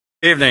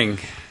Evening.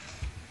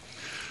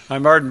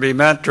 I'm Martin B.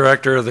 Ment,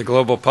 Director of the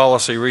Global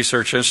Policy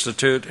Research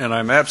Institute, and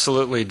I'm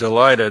absolutely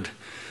delighted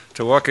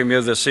to welcome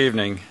you this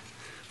evening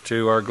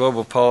to our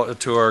Global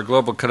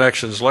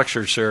Connections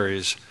lecture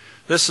series.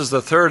 This is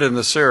the third in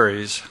the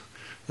series.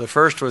 The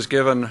first was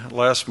given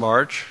last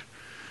March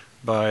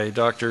by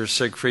Dr.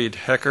 Siegfried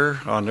Hecker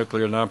on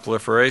nuclear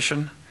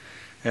nonproliferation,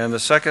 and the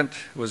second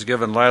was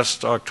given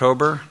last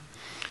October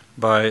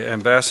by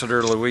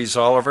Ambassador Louise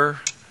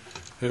Oliver,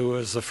 who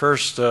was the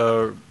first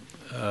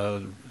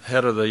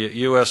head of the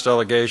U.S.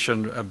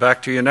 delegation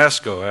back to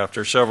UNESCO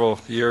after several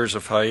years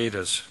of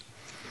hiatus.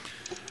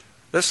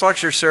 This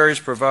lecture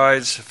series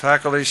provides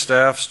faculty,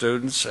 staff,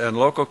 students, and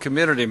local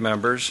community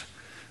members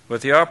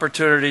with the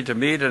opportunity to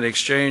meet and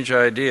exchange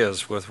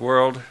ideas with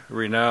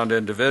world-renowned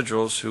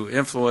individuals who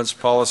influence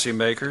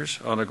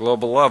policymakers on a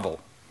global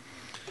level.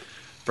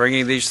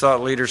 Bringing these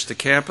thought leaders to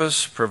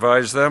campus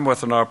provides them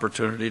with an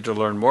opportunity to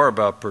learn more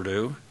about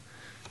Purdue,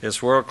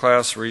 its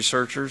world-class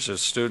researchers,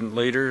 its student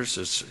leaders,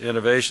 its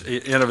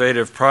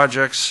innovative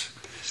projects,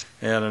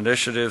 and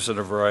initiatives in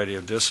a variety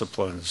of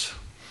disciplines.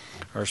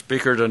 Our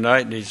speaker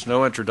tonight needs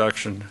no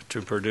introduction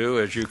to Purdue,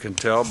 as you can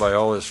tell by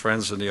all his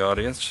friends in the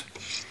audience.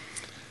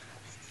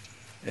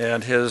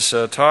 And his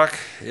talk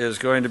is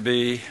going to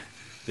be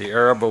The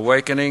Arab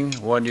Awakening,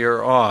 1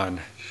 Year On.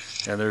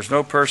 And there's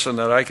no person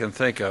that I can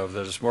think of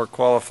that is more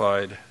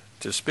qualified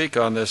to speak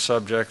on this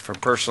subject from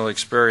personal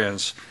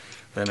experience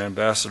than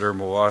Ambassador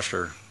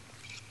Muasher.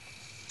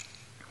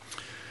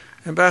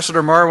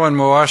 Ambassador Marwan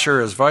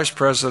Muasher is Vice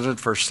President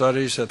for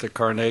Studies at the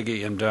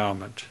Carnegie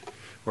Endowment,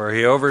 where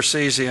he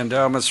oversees the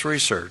endowment's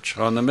research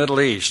on the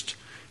Middle East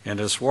in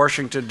its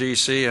Washington,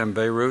 D.C. and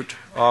Beirut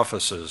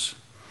offices.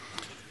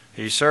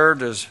 He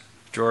served as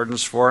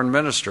Jordan's foreign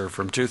minister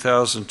from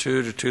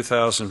 2002 to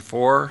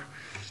 2004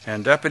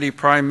 and deputy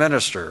prime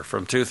minister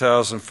from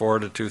 2004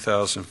 to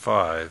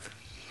 2005.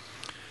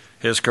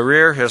 His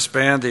career has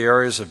spanned the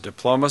areas of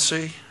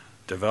diplomacy,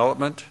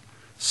 development,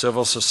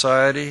 civil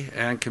society,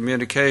 and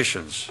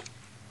communications.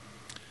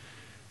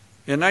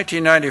 In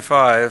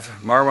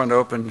 1995, Marwan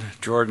opened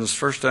Jordan's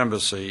first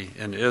embassy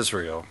in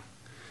Israel,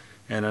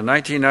 and in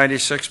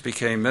 1996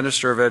 became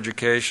Minister of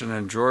Education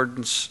and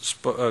Jordan's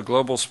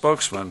global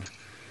spokesman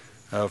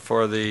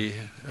for the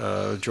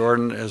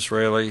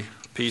Jordan-Israeli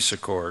Peace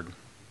Accord.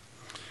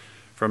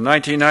 From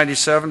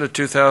 1997 to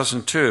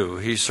 2002,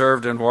 he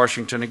served in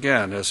Washington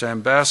again as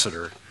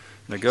ambassador,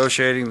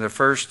 negotiating the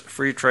first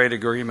free trade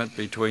agreement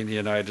between the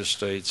United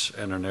States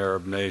and an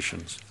Arab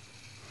nations.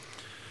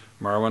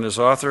 Marwan is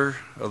author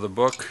of the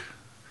book,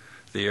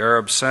 The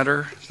Arab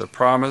Center, The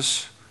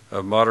Promise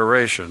of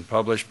Moderation,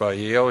 published by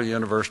Yale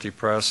University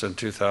Press in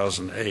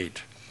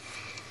 2008.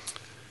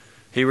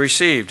 He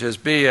received his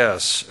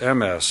BS,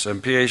 MS,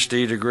 and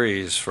PhD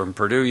degrees from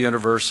Purdue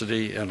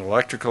University in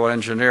electrical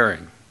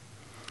engineering.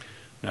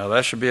 Now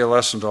that should be a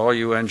lesson to all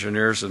you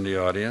engineers in the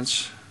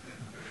audience,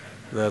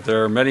 that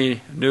there are many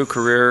new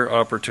career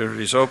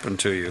opportunities open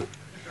to you.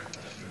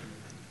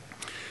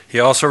 He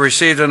also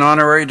received an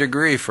honorary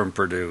degree from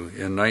Purdue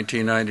in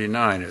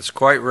 1999. It's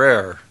quite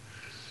rare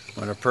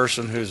when a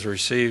person who's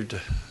received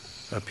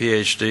a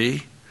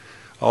PhD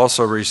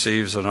also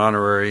receives an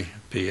honorary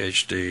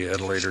PhD at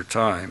a later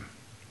time.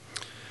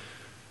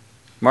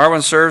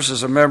 Marwan serves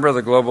as a member of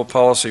the Global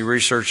Policy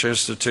Research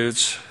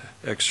Institute's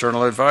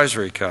External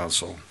Advisory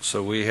Council,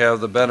 so we have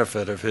the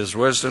benefit of his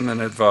wisdom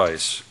and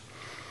advice.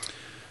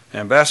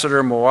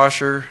 Ambassador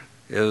Muasher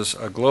is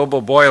a global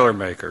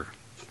boilermaker.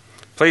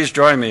 Please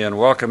join me in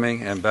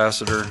welcoming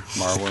Ambassador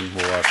Marwan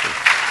Muasher.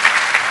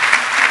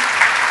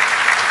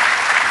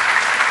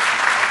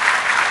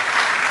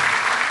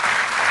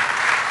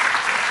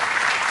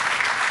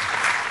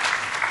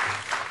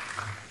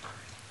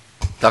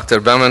 Dr.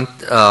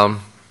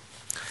 Bement,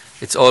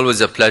 it's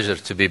always a pleasure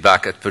to be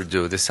back at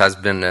Purdue. This has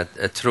been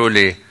a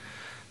truly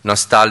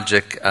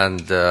nostalgic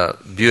and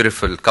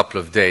beautiful couple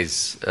of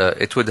days.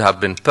 It would have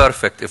been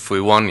perfect if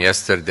we won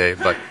yesterday,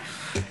 but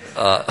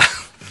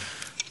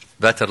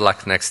better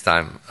luck next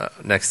time,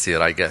 next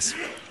year, I guess.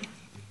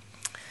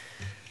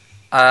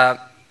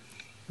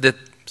 The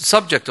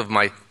subject of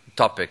my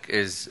topic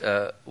is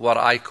what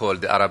I call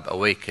the Arab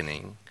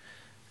Awakening.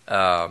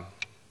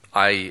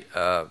 I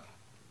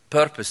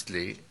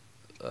purposely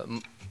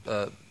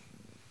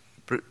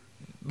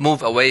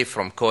move away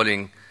from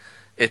calling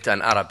it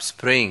an Arab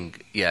Spring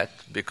yet,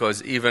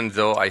 because even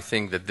though I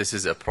think that this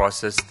is a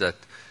process that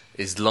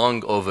is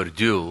long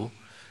overdue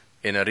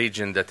in a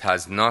region that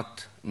has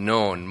not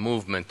known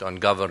movement on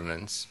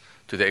governance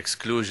to the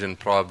exclusion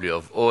probably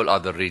of all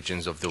other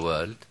regions of the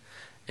world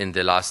in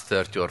the last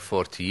 30 or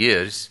 40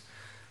 years.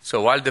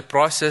 So while the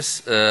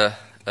process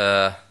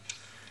had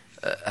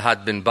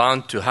been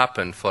bound to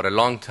happen for a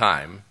long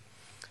time,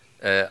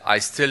 I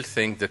still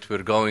think that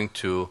we're going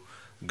to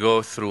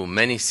go through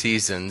many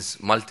seasons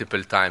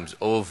multiple times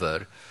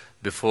over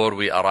before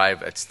we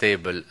arrive at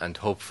stable and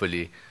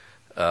hopefully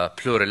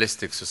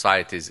pluralistic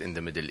societies in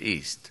the Middle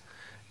East,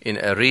 in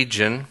a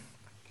region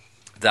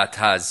that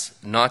has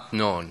not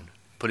known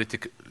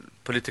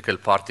political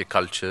party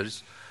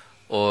cultures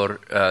or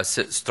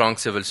strong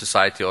civil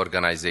society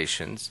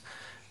organizations,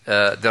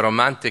 the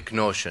romantic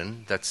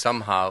notion that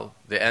somehow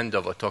the end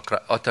of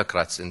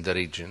autocrats in the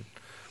region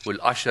will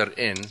usher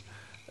in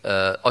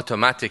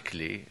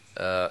automatically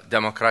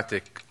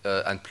democratic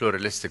and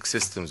pluralistic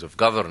systems of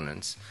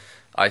governance,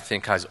 I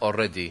think has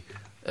already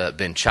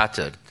been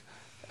shattered.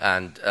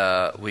 And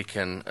we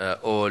can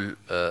all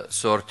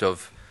sort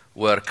of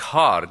work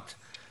hard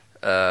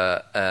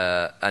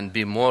and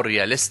be more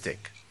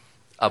realistic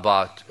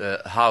about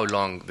how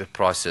long the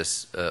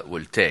process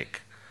will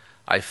take.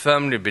 I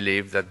firmly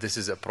believe that this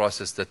is a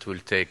process that will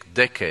take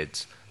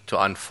decades to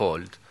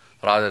unfold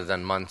rather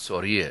than months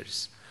or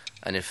years.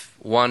 And if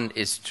one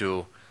is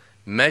to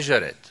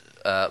measure it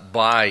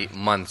by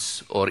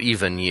months or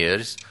even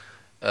years,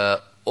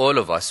 all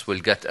of us will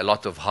get a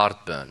lot of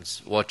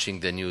heartburns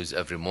watching the news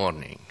every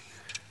morning.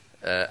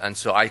 And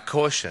so I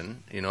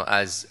caution,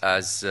 as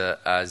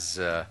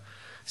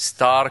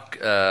stark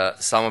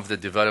some of the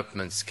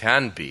developments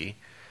can be,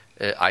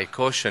 I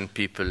caution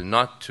people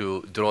not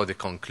to draw the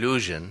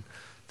conclusion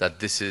that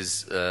this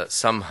is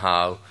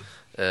somehow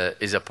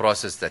is a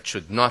process that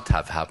should not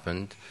have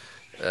happened.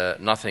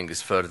 Nothing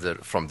is further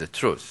from the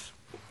truth.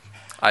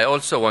 I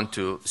also want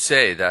to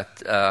say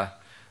that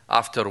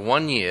after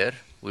 1 year,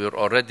 we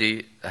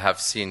already have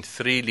seen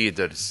 3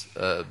 leaders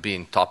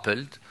being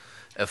toppled,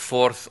 a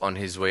 4th on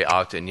his way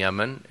out in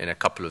Yemen in a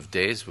couple of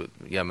days.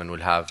 Yemen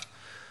will have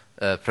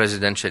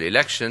presidential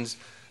elections,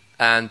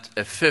 and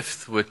a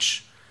 5th,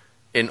 which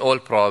in all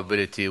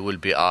probability will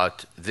be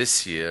out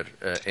this year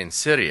in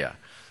Syria.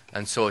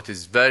 And so it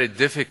is very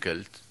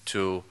difficult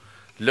to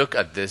look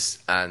at this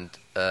and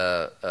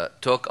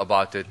talk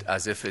about it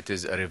as if it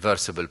is a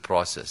reversible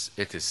process.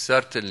 It is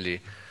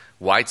certainly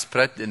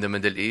widespread in the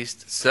Middle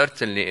East,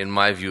 certainly, in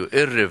my view,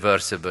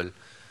 irreversible,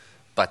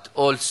 but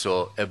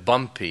also a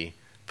bumpy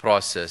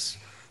process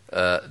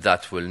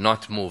that will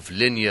not move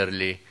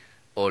linearly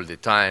all the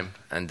time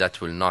and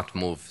that will not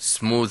move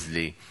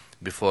smoothly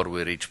before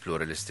we reach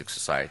pluralistic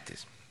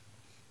societies.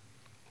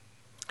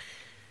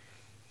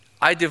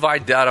 I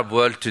divide the Arab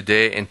world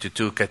today into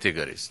 2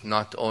 categories,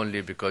 not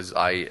only because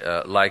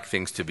I like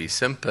things to be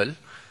simple,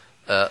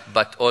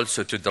 but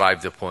also to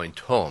drive the point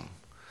home.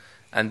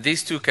 And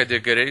these 2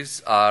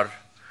 categories are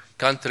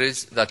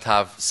countries that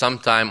have some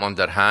time on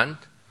their hand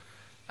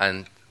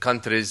and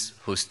countries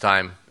whose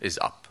time is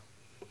up.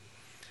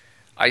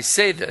 I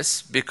say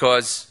this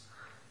because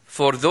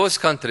for those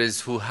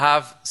countries who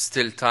have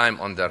still time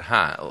on their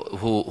hand,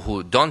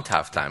 who don't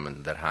have time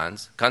on their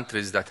hands,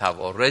 countries that have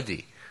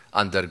already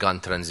undergone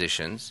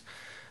transitions,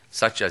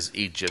 such as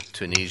Egypt,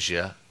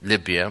 Tunisia,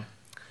 Libya,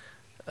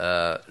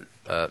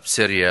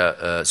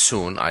 Syria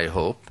soon, I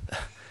hope,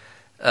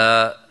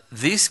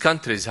 these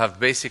countries have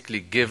basically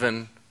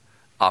given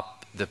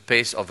up the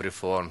pace of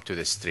reform to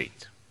the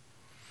street.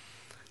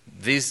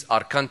 These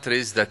are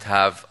countries that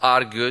have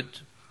argued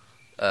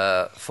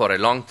for a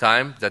long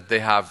time that they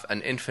have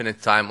an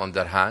infinite time on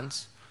their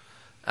hands,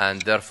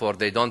 and therefore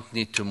they don't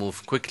need to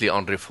move quickly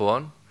on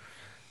reform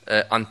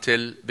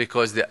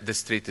because the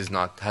street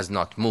has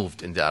not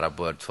moved in the Arab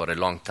world for a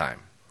long time.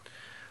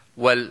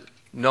 Well,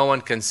 no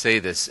one can say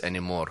this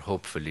anymore,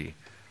 hopefully,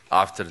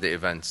 after the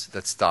events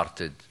that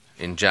started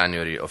in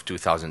January of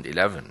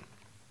 2011.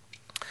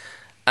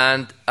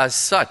 And as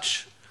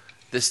such,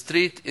 the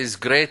street is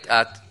great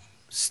at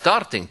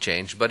starting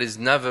change, but is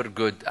never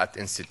good at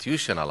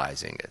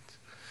institutionalizing it.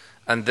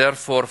 And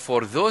therefore,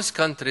 for those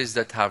countries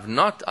that have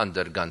not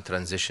undergone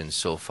transition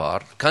so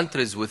far,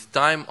 countries with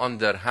time on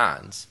their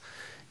hands,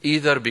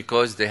 either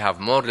because they have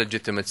more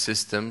legitimate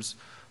systems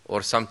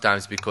or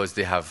sometimes because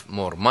they have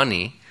more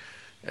money,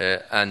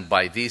 and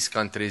by these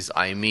countries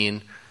I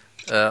mean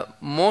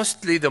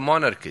mostly the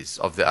monarchies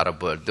of the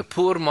Arab world, the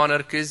poor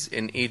monarchies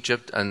in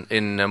Egypt and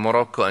in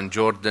Morocco and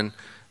Jordan,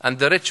 and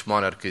the rich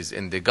monarchies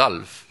in the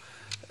Gulf.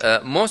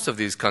 Most of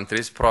these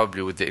countries,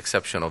 probably with the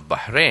exception of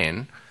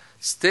Bahrain,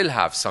 still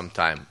have some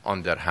time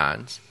on their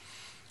hands,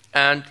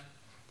 and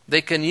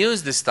they can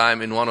use this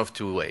time in one of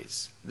 2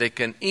 ways. They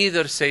can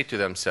either say to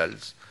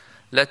themselves,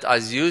 let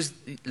us use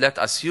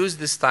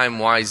this time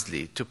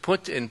wisely to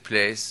put in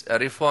place a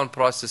reform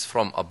process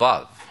from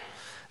above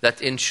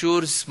that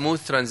ensures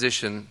smooth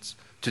transitions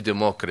to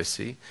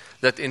democracy,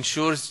 that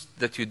ensures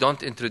that you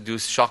don't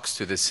introduce shocks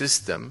to the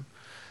system,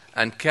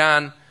 and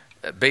can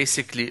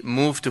basically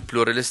move to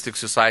pluralistic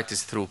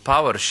societies through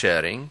power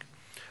sharing,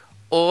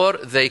 or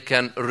they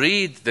can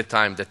read the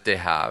time that they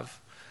have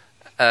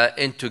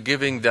into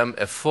giving them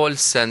a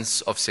false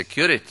sense of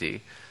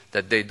security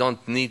that they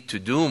don't need to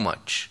do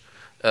much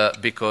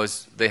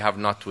because they have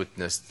not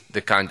witnessed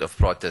the kind of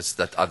protests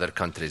that other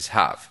countries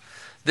have.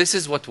 This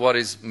is what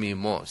worries me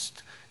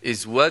most,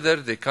 is whether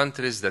the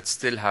countries that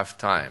still have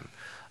time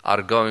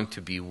are going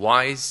to be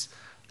wise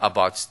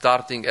about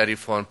starting a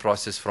reform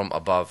process from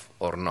above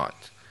or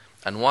not.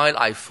 And while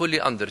I fully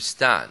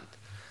understand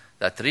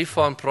that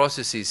reform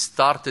processes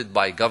started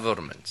by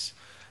governments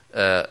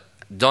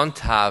don't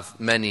have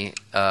many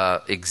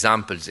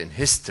examples in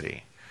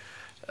history,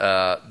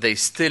 they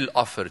still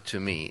offer to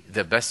me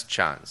the best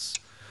chance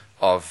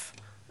of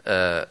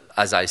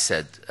as I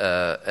said,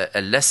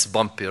 a less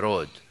bumpy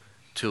road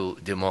to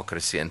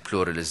democracy and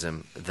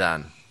pluralism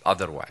than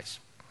otherwise.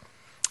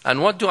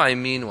 And what do I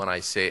mean when I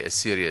say a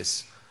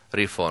serious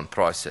reform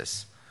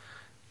process?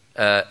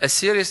 A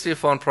serious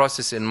reform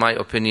process, in my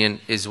opinion,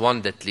 is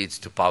one that leads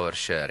to power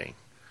sharing.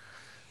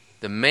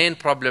 The main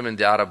problem in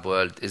the Arab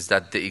world is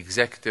that the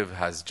executive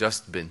has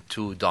just been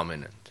too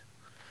dominant,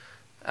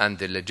 and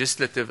the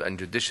legislative and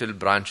judicial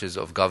branches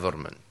of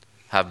government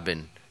have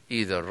been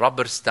either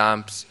rubber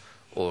stamps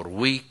or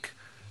weak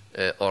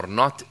or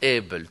not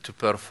able to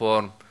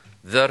perform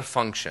their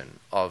function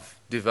of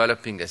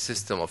developing a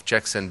system of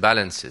checks and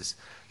balances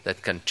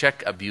that can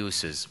check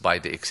abuses by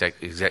the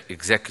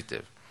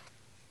executive.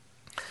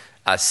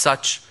 As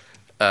such,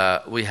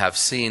 we have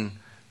seen,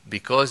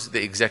 because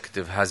the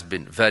executive has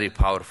been very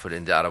powerful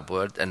in the Arab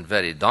world and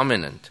very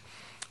dominant,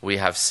 we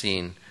have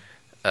seen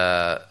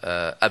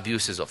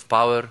abuses of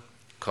power,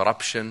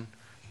 corruption,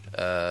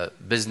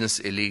 business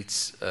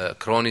elites,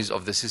 cronies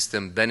of the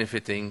system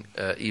benefiting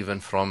even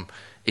from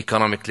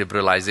economic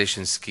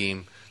liberalization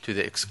scheme to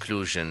the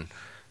exclusion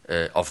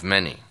of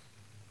many.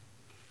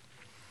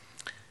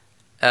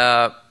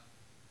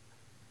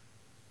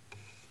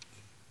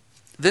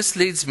 This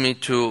leads me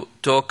to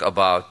talk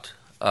about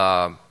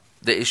the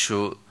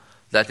issue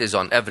that is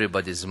on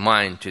everybody's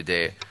mind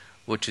today,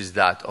 which is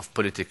that of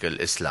political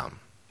Islam.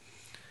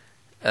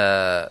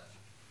 There's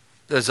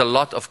a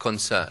lot of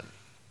concern,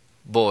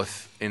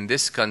 both in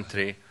this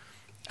country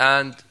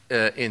and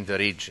in the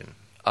region,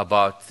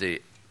 about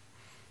the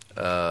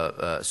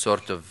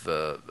sort of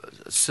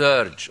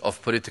surge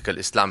of political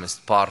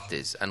Islamist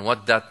parties and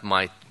what that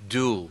might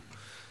do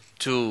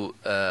to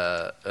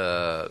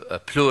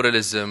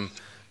pluralism,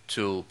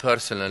 to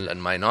personal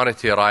and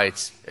minority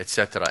rights,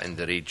 etc. in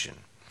the region.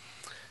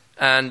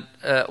 And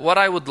what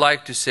I would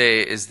like to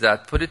say is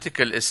that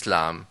political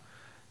Islam,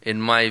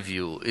 in my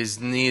view, is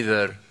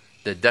neither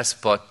the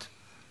despot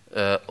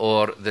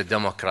or the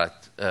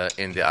democrat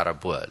in the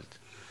Arab world.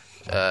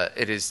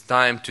 It is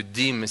time to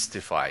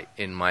demystify,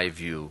 in my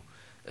view,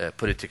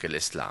 political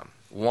Islam.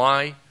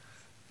 Why?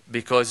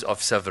 Because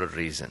of several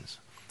reasons.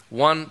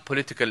 One,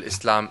 political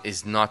Islam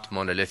is not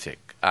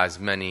monolithic, as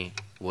many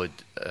would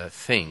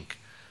think,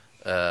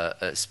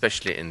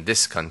 especially in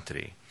this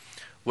country.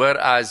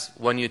 Whereas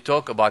when you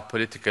talk about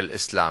political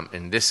Islam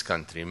in this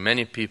country,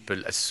 many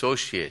people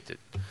associate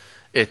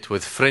it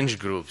with fringe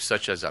groups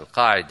such as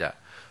Al-Qaeda,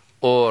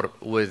 or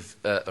with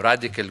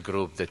radical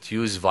groups that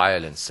use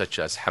violence such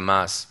as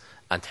Hamas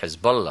and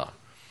Hezbollah.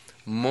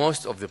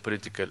 Most of the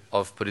political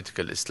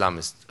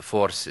Islamist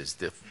forces,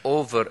 the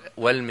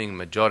overwhelming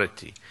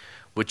majority,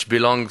 which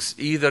belongs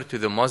either to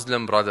the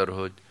Muslim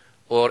Brotherhood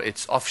or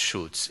its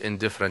offshoots in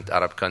different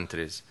Arab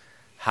countries,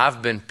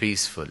 have been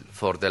peaceful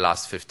for the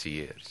last 50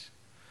 years.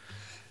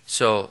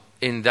 So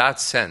in that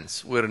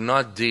sense, we're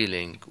not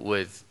dealing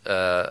with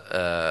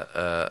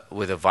a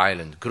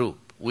violent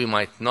group. We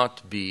might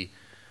not be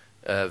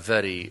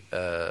very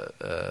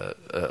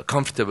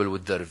comfortable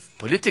with their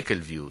political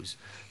views,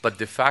 but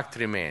the fact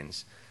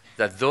remains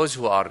that those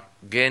who are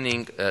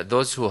gaining,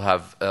 those who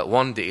have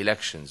won the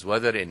elections,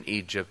 whether in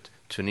Egypt,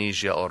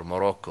 Tunisia, or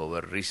Morocco,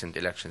 where recent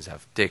elections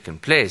have taken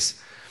place,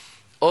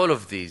 all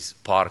of these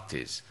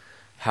parties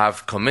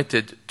have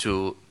committed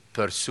to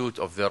pursuit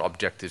of their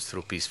objectives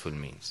through peaceful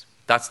means.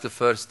 That's the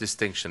first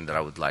distinction that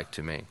I would like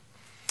to make.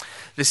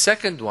 The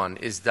second one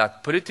is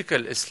that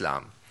political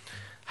Islam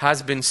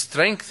has been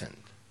strengthened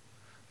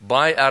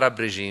by Arab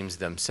regimes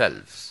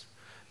themselves,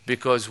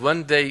 because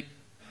when they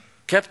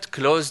kept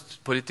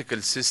closed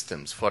political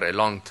systems for a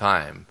long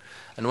time,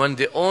 and when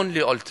the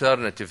only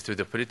alternative to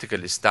the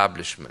political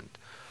establishment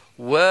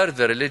were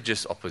the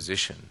religious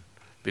opposition,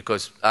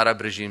 because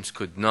Arab regimes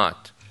could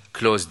not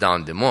close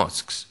down the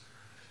mosques,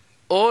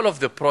 all of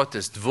the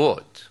protest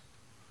vote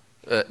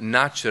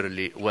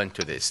naturally went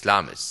to the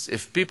Islamists.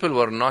 If people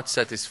were not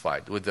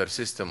satisfied with their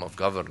system of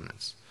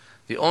governance,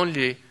 the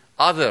only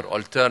other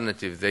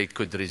alternative they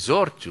could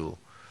resort to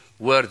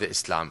were the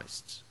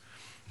Islamists.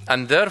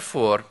 And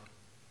therefore,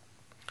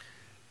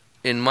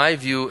 in my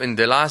view, in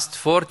the last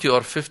 40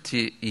 or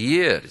 50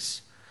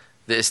 years,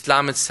 the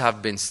Islamists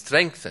have been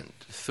strengthened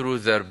through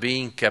their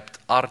being kept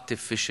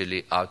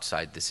artificially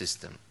outside the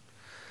system.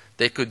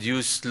 They could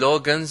use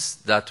slogans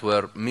that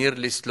were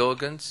merely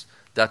slogans,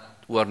 that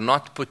were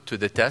not put to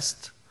the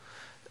test,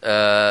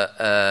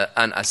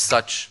 and as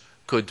such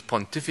could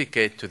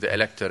pontificate to the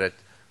electorate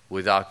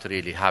without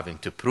really having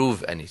to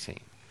prove anything.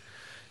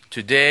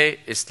 Today,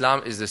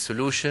 Islam is the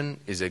solution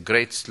is a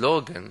great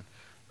slogan,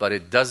 but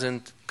it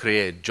doesn't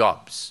create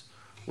jobs,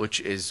 which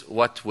is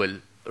what will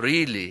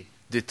really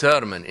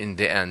determine in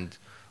the end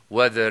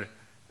whether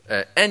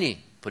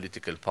any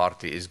political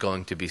party is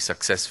going to be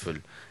successful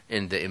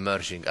in the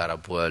emerging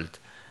Arab world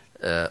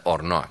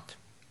or not.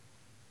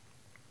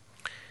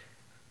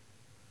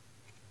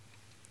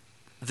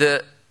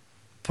 The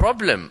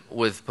problem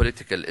with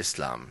political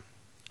Islam,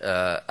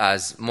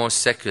 as most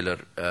secular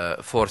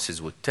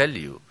forces would tell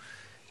you,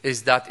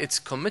 is that its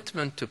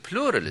commitment to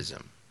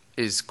pluralism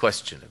is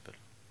questionable.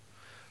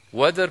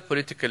 Whether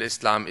political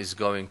Islam is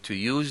going to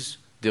use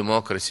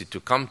democracy to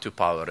come to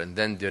power and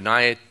then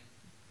deny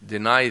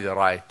the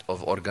right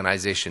of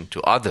organization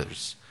to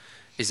others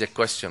is a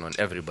question on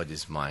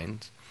everybody's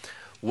mind.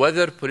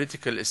 Whether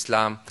political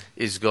Islam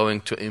is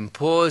going to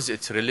impose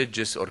its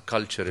religious or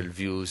cultural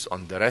views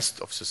on the rest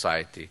of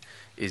society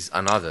is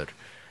another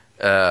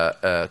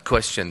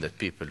question that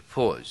people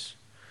pose.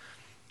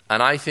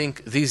 And I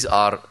think these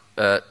are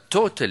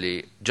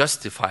totally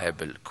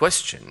justifiable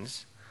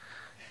questions,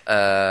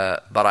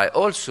 but I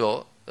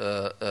also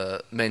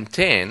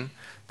maintain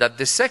that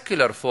the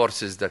secular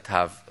forces that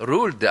have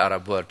ruled the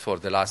Arab world for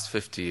the last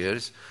 50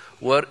 years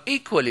were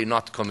equally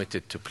not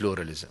committed to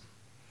pluralism.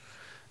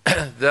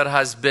 There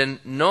has been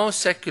no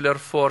secular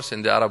force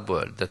in the Arab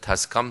world that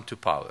has come to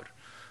power,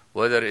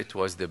 whether it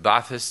was the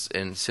Ba'athists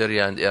in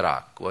Syria and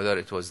Iraq, whether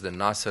it was the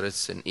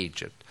Nasrists in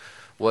Egypt,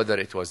 whether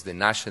it was the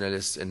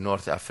nationalists in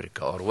North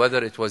Africa, or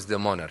whether it was the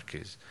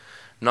monarchies.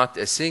 Not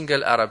a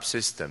single Arab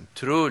system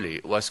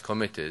truly was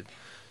committed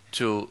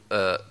to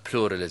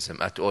pluralism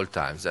at all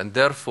times. And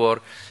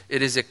therefore,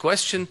 it is a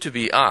question to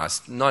be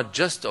asked, not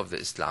just of the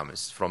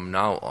Islamists from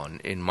now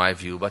on, in my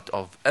view, but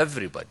of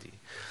everybody.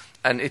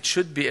 And it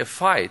should be a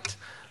fight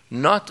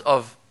not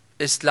of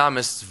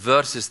Islamists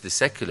versus the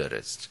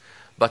secularists,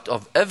 but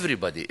of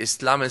everybody,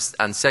 Islamists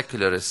and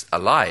secularists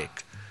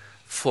alike,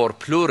 for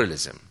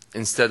pluralism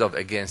instead of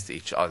against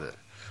each other.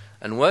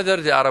 And whether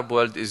the Arab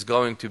world is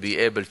going to be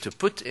able to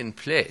put in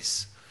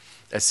place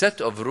a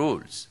set of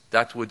rules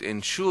that would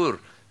ensure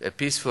a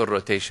peaceful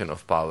rotation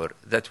of power,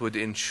 that would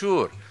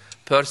ensure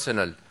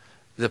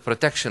the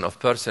protection of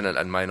personal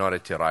and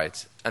minority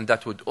rights, and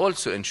that would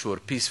also ensure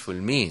peaceful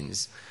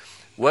means,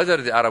 whether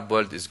the Arab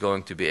world is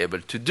going to be able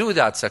to do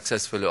that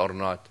successfully or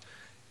not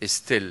is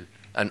still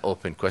an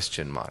open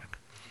question mark.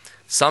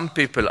 Some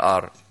people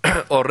are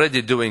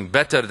already doing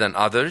better than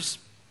others.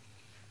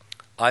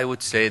 I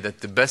would say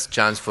that the best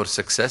chance for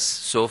success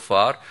so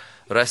far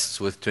rests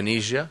with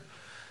Tunisia,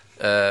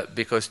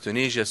 because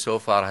Tunisia so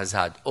far has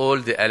had all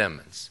the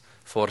elements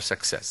for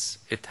success.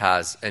 It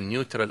has a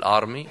neutral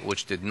army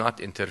which did not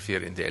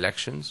interfere in the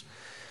elections.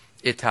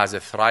 It has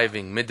a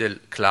thriving middle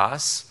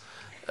class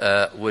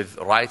with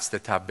rights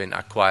that have been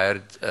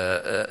acquired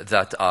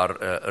that are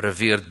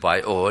revered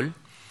by all.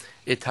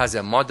 It has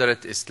a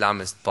moderate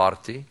Islamist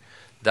party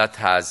that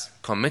has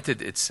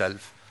committed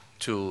itself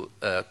to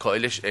a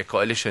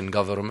coalition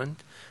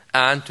government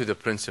and to the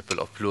principle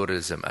of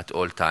pluralism at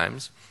all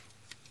times.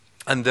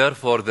 And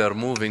therefore, they're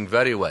moving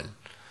very well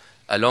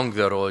along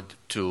the road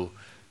to,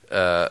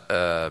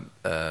 I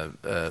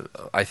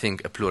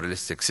think, a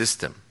pluralistic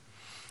system.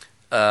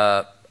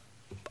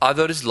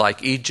 Others,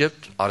 like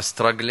Egypt, are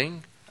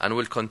struggling and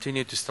will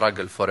continue to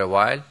struggle for a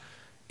while.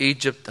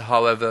 Egypt,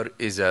 however,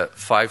 is a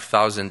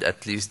 5,000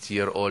 at least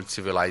year-old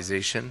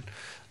civilization,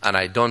 and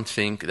I don't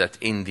think that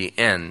in the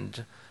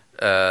end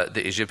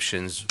the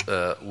Egyptians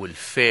will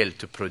fail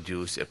to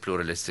produce a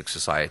pluralistic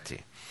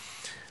society.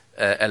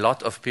 A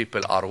lot of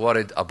people are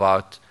worried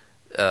about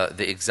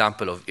the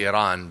example of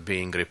Iran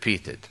being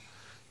repeated.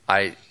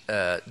 I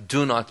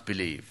do not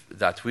believe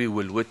that we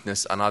will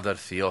witness another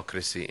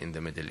theocracy in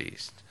the Middle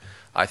East.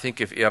 I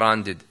think if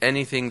Iran did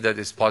anything that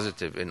is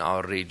positive in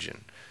our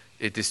region,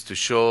 it is to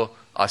show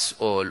us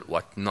all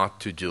what not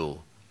to do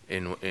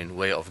in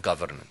way of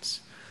governance.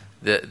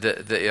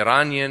 The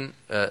Iranian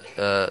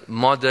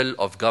model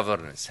of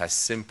governance has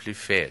simply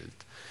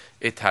failed.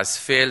 It has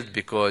failed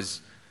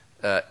because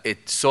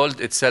it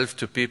sold itself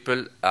to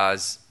people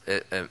as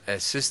a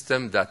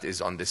system that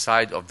is on the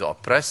side of the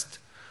oppressed,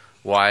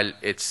 while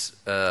its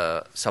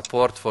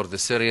support for the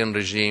Syrian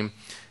regime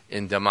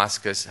in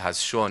Damascus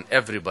has shown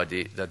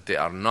everybody that they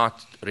are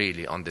not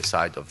really on the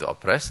side of the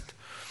oppressed.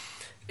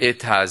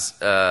 It has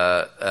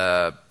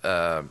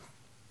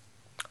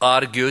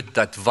argued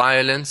that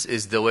violence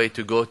is the way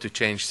to go to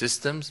change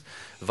systems.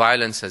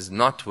 Violence has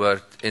not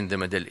worked in the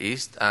Middle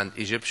East, and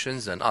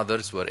Egyptians and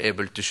others were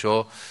able to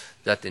show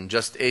that in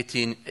just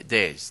 18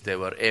 days they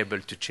were able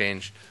to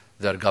change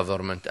their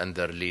government and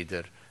their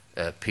leader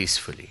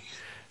peacefully.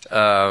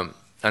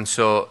 And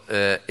so,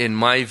 in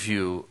my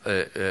view,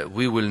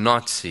 we will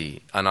not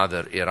see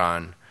another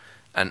Iran.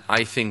 And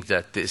I think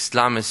that the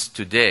Islamists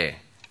today,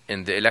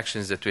 in the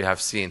elections that we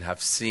have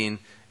seen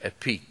a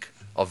peak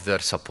of their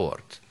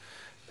support.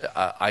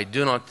 I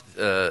do not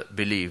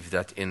believe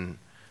that in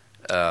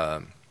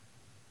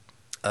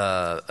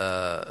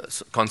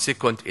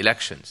consequent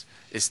elections,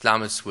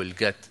 Islamists will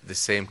get the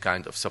same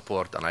kind of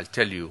support, and I'll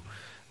tell you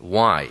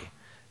why.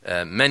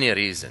 Many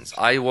reasons.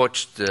 I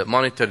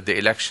monitored the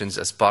elections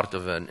as part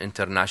of an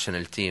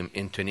international team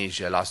in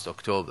Tunisia last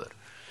October.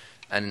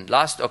 And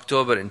last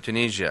October in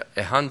Tunisia,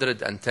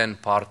 110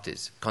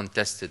 parties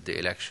contested the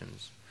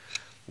elections.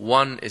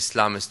 One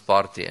Islamist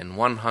party and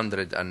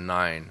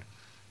 109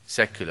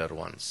 secular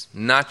ones.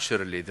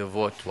 Naturally, the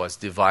vote was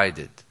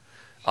divided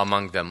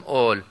among them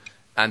all,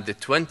 and the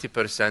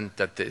 20%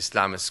 that the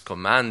Islamists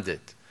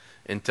commanded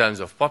in terms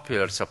of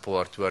popular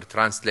support were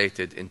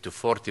translated into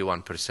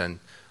 41%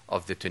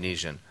 of the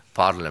Tunisian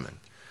parliament.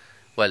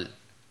 Well,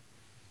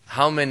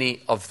 how many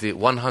of the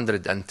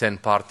 110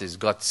 parties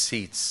got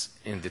seats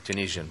in the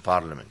Tunisian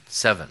parliament?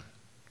 7.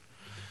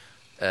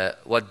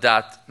 What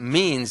that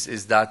means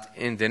is that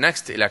in the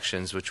next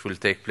elections, which will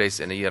take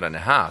place in a year and a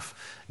half,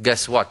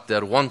 guess what?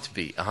 There won't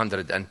be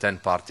 110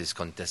 parties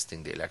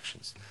contesting the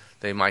elections.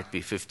 They might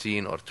be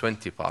 15 or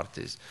 20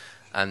 parties.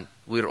 And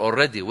we're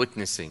already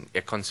witnessing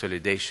a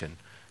consolidation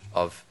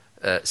of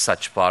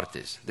such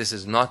parties. This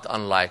is not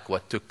unlike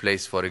what took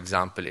place, for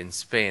example, in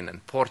Spain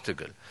and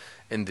Portugal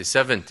in the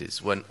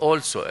 70s, when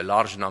also a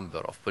large number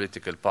of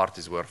political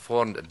parties were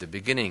formed at the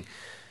beginning,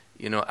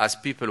 you know, as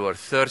people were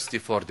thirsty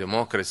for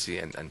democracy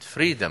and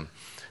freedom,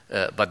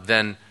 but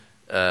then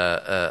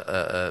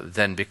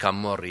become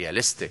more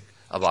realistic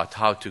about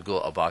how to go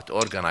about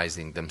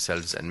organizing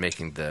themselves and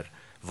making their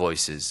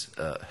voices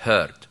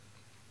heard.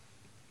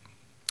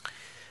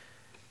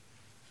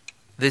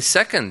 The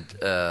second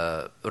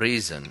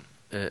reason,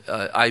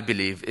 I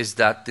believe, is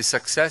that the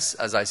success,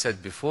 as I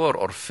said before,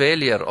 or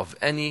failure of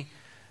any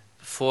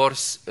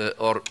force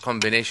or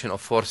combination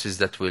of forces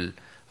that will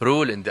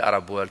rule in the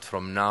Arab world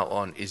from now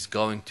on is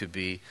going to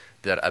be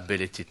their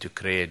ability to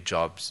create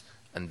jobs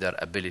and their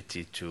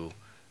ability to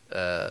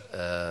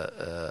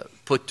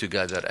put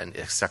together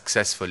a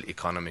successful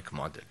economic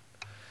model.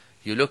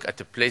 You look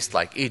at a place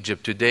like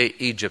Egypt today,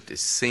 Egypt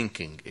is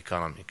sinking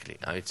economically.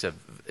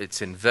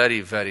 It's in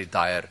very, very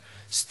dire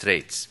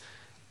straits.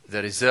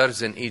 The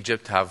reserves in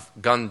Egypt have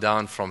gone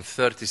down from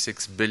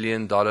 $36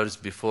 billion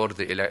before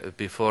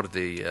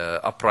the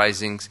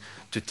uprisings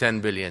to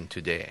 $10 billion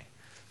today.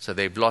 So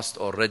they've lost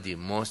already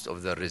most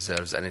of their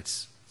reserves, and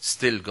it's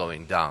still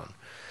going down.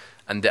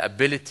 And the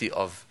ability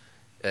of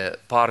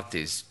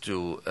parties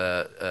to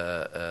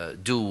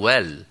do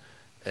well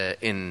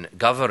in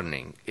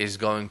governing is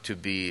going to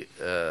be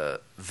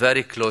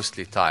very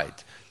closely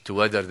tied to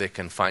whether they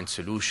can find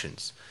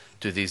solutions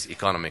to these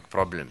economic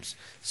problems.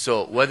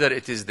 So whether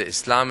it is the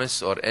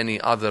Islamists or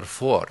any other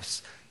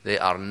force, they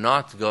are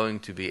not going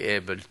to be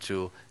able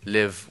to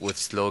live with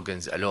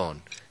slogans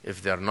alone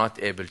if they're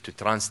not able to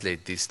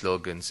translate these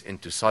slogans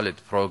into solid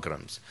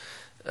programs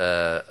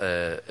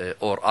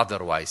or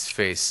otherwise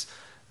face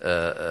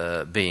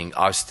being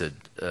ousted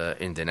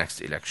in the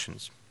next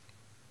elections.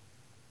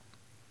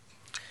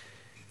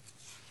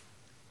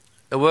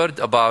 A word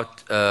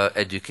about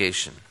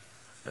education.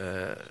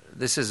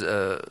 This is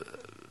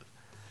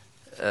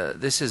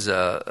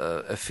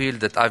a field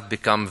that I've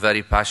become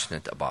very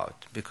passionate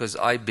about, because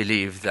I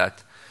believe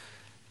that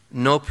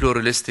no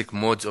pluralistic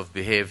modes of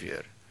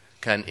behavior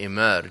can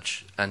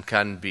emerge and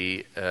can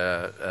be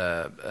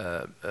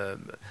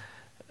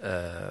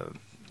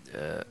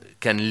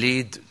can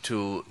lead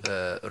to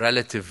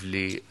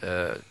relatively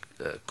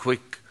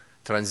quick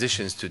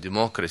transitions to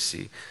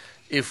democracy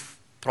if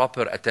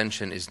proper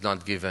attention is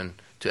not given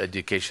to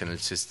educational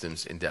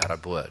systems in the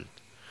Arab world.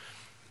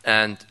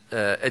 And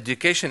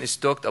education is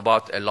talked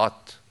about a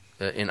lot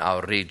in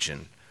our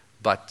region,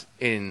 but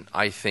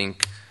I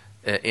think,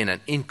 in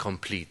an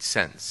incomplete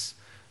sense,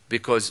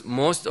 because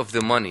most of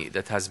the money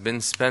that has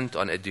been spent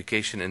on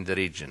education in the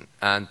region,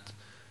 and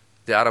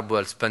the Arab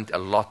world spent a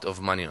lot of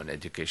money on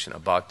education,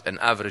 about an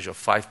average of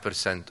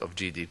 5% of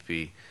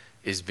GDP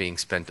is being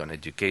spent on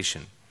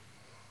education.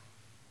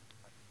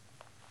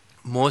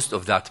 Most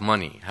of that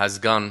money has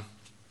gone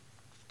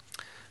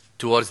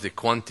towards the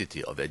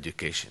quantity of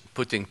education,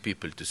 putting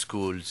people to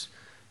schools,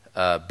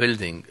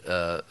 building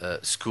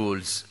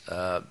schools,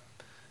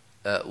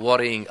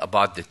 worrying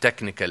about the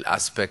technical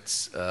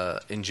aspects,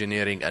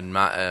 engineering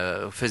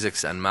and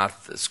physics and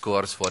math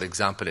scores, for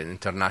example, in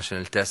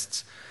international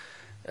tests,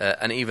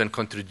 and even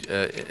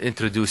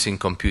introducing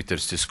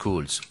computers to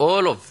schools.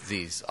 All of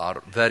these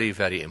are very,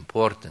 very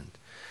important,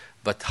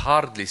 but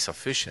hardly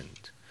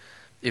sufficient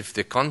if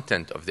the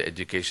content of the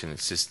educational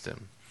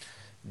system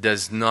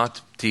does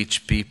not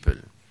teach people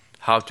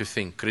how to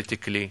think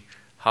critically,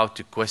 how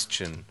to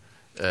question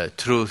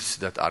truths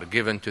that are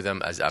given to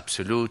them as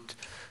absolute,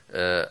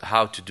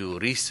 how to do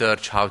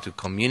research, how to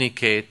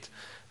communicate,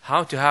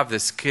 how to have the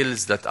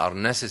skills that are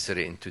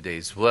necessary in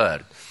today's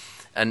world.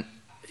 And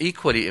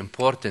equally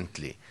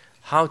importantly,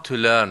 how to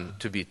learn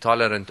to be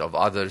tolerant of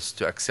others,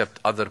 to accept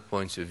other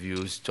points of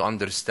view, to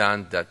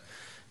understand that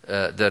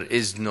there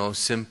is no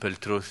simple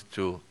truth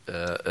to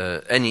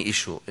any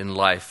issue in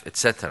life,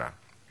 etc.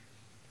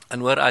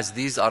 And whereas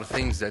these are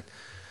things that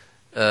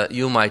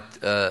you might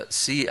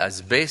see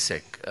as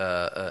basic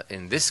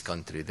in this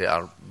country, they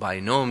are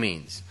by no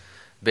means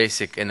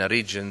basic in a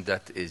region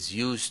that is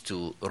used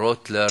to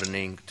rote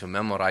learning, to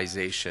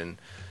memorization,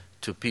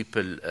 to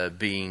people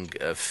being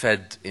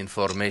fed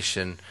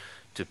information,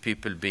 to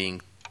people being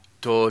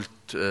told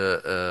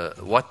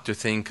what to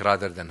think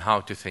rather than how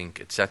to think,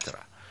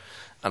 etc.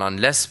 And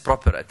unless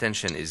proper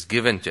attention is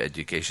given to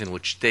education,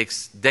 which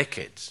takes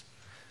decades,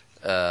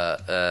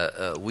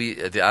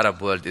 the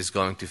Arab world is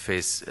going to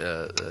face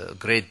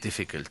great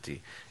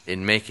difficulty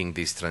in making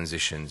these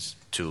transitions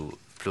to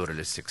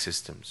pluralistic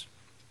systems.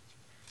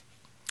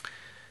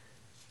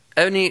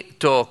 Any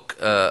talk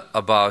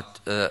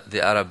about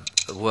the Arab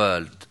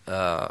world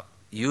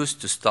used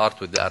to start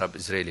with the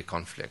Arab-Israeli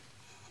conflict.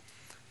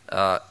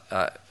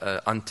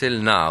 until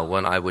now,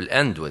 when I will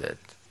end with it,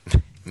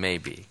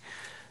 maybe,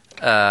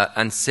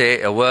 and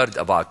say a word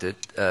about it,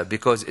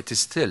 because it is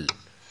still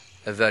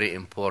a very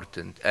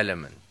important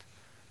element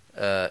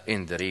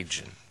in the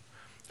region.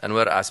 And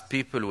whereas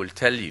people will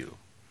tell you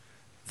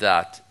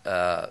that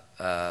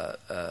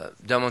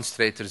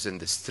demonstrators in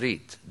the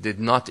street did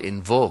not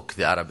invoke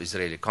the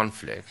Arab-Israeli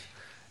conflict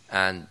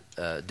and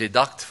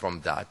deduct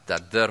from that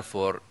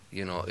therefore,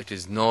 it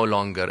is no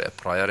longer a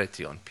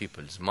priority on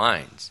people's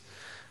minds,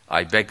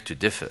 I beg to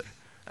differ,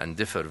 and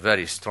differ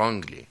very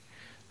strongly.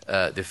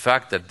 The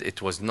fact that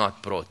it was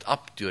not brought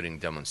up during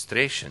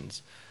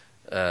demonstrations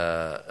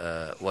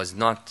was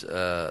not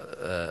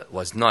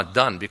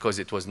done because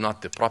it was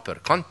not the proper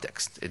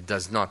context. It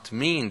does not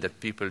mean that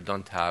people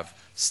don't have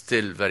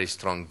still very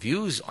strong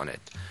views on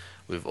it.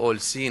 We've all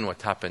seen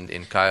what happened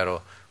in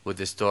Cairo with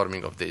the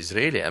storming of the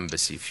Israeli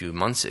embassy a few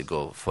months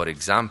ago, for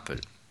example.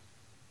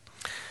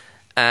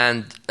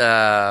 And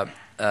I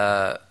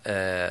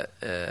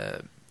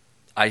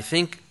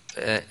think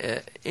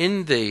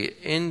in the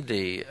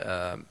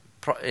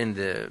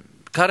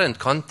current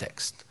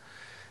context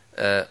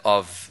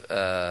of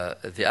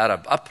the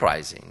Arab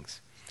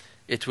uprisings,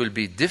 it will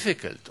be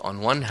difficult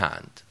on one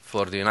hand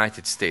for the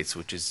United States,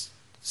 which is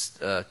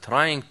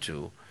trying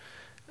to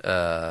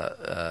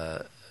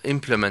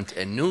implement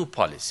a new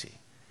policy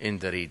in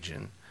the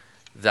region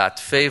that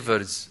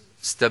favors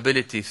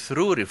stability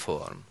through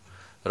reform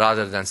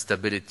rather than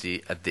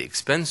stability at the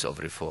expense of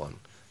reform,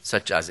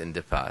 such as in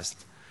the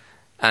past,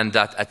 and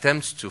that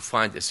attempts to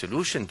find a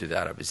solution to the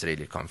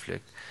Arab-Israeli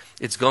conflict.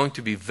 It's going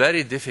to be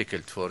very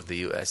difficult for the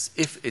U.S.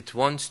 if it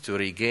wants to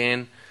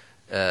regain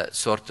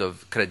sort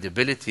of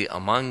credibility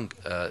among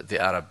the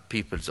Arab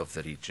peoples of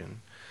the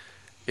region.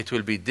 It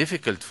will be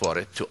difficult for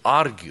it to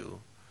argue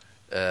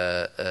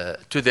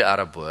to the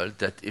Arab world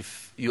that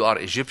if you are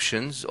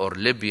Egyptians or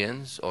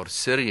Libyans or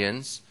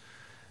Syrians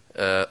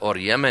or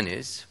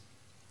Yemenis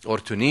or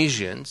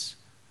Tunisians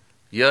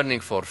yearning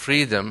for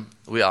freedom,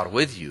 we are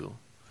with you.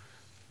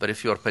 But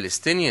if you are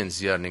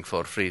Palestinians yearning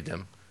for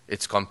freedom,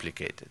 it's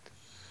complicated.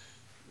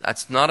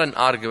 That's not an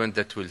argument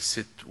that will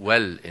sit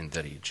well in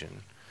the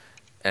region.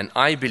 And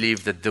I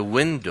believe that the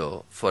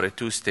window for a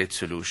two-state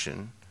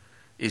solution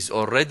is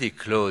already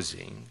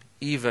closing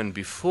even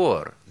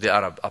before the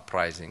Arab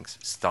uprisings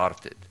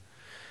started.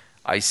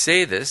 I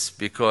say this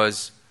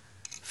because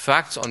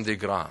facts on the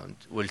ground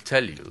will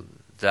tell you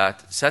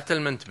that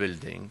settlement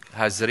building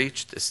has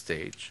reached a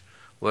stage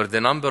where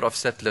the number of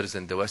settlers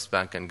in the West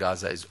Bank and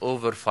Gaza is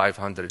over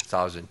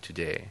 500,000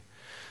 today.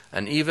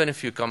 And even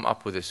if you come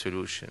up with a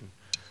solution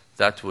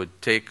that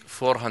would take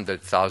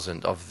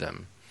 400,000 of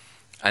them,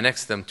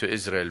 annex them to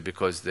Israel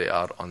because they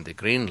are on the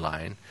Green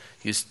Line,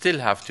 you still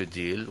have to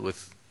deal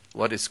with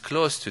what is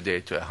close today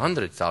to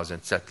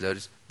 100,000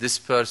 settlers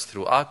dispersed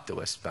throughout the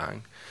West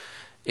Bank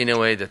in a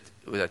way that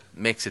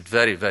makes it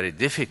very, very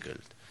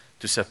difficult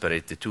to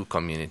separate the two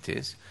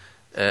communities.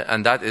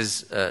 And that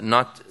is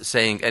not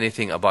saying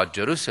anything about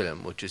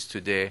Jerusalem, which is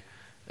today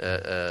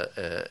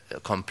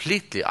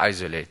completely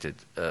isolated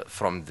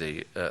from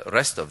the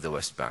rest of the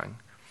West Bank.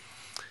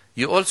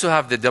 You also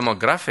have the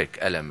demographic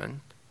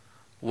element,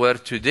 where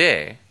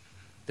today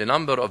the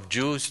number of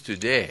Jews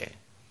today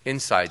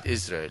inside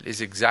Israel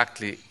is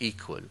exactly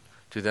equal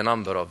to the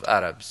number of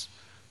Arabs,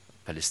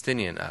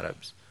 Palestinian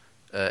Arabs,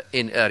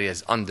 in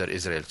areas under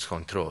Israel's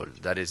control.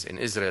 That is, in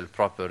Israel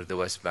proper, the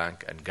West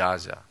Bank and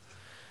Gaza.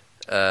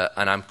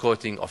 And I'm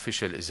quoting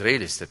official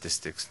Israeli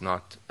statistics,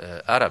 not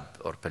Arab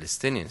or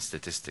Palestinian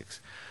statistics,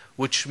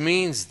 which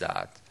means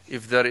that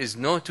if there is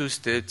no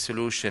two-state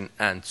solution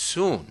and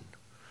soon,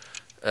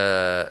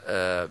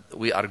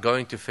 we are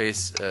going to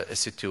face a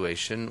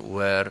situation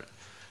where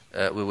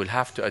we will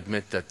have to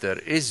admit that there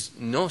is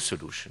no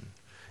solution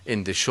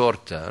in the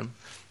short term,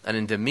 and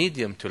in the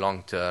medium to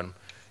long term,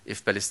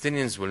 if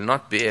Palestinians will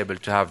not be able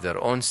to have their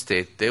own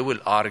state, they will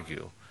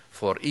argue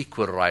for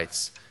equal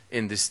rights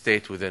in the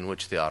state within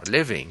which they are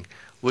living,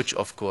 which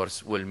of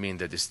course will mean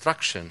the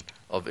destruction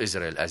of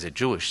Israel as a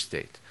Jewish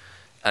state.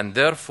 And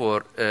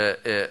therefore,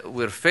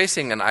 we're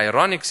facing an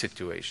ironic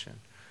situation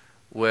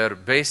where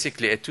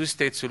basically a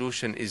two-state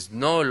solution is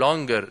no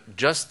longer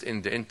just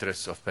in the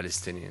interests of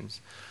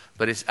Palestinians,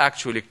 but it's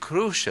actually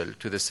crucial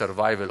to the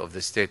survival of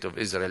the state of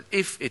Israel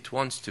if it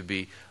wants to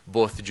be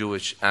both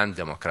Jewish and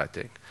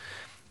democratic.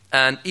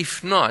 And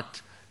if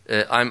not,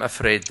 I'm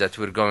afraid that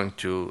we're going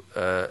to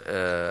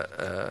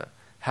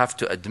have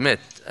to admit,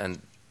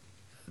 and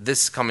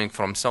this coming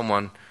from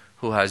someone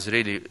who has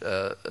really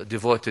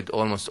devoted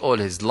almost all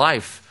his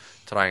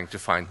life trying to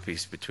find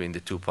peace between the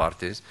two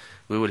parties,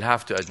 we will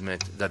have to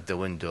admit that the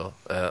window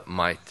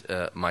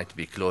might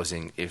be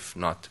closing, if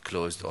not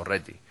closed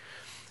already.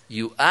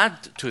 You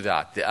add to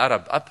that the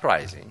Arab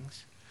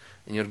uprisings,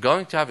 and you're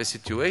going to have a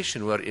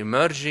situation where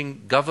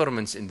emerging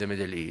governments in the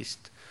Middle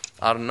East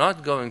are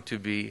not going to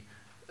be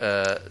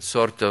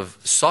sort of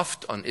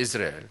soft on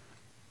Israel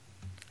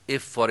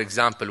if, for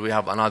example, we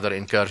have another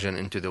incursion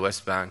into the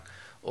West Bank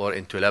or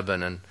into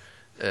Lebanon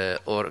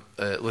or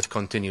with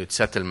continued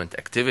settlement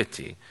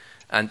activity.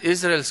 And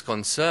Israel's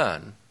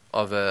concern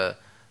of a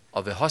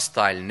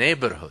hostile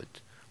neighborhood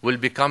will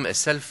become a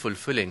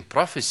self-fulfilling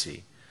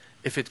prophecy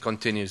if it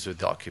continues with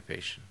the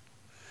occupation.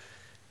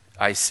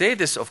 I say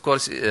this, of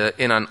course,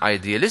 in an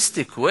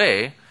idealistic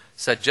way,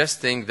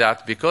 suggesting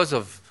that because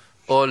of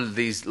all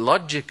these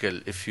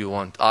logical, if you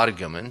want,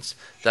 arguments,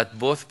 that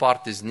both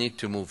parties need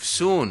to move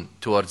soon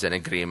towards an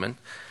agreement.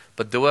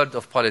 But the world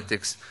of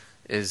politics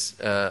is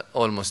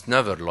almost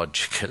never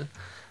logical.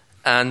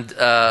 And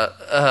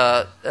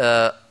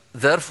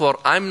therefore,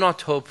 I'm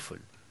not hopeful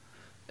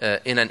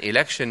in an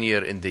election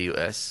year in the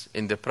US,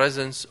 in the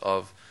presence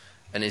of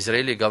an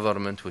Israeli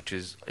government which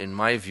is, in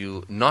my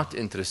view, not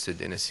interested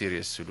in a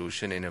serious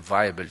solution, in a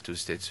viable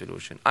two-state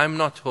solution. I'm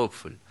not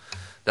hopeful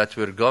that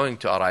we're going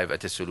to arrive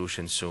at a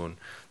solution soon,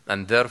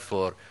 and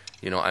therefore,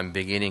 I'm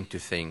beginning to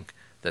think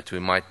that we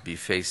might be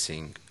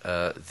facing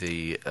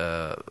the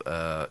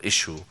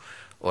issue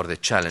or the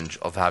challenge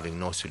of having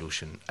no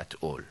solution at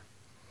all.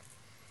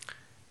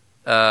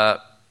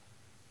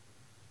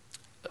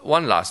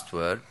 One last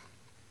word.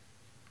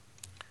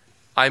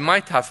 I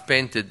might have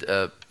painted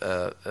a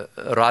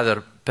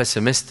rather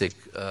pessimistic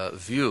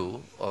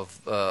view of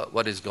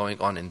what is going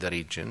on in the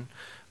region,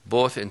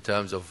 both in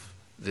terms of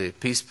the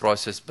peace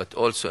process, but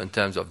also in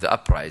terms of the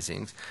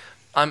uprisings.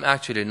 I'm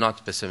actually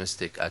not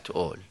pessimistic at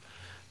all.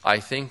 I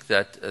think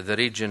that the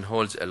region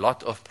holds a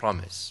lot of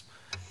promise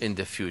in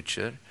the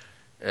future,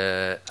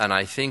 and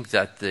I think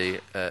that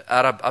the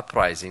Arab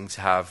uprisings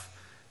have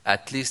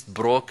at least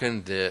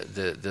broken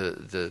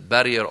the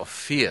barrier of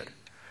fear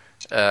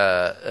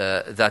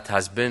that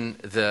has been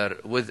there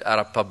with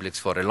Arab publics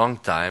for a long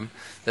time.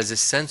 There's a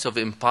sense of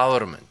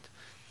empowerment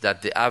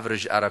that the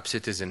average Arab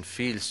citizen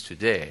feels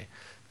today,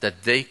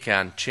 that they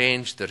can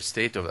change their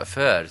state of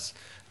affairs,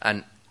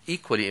 and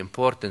equally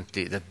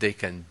importantly, that they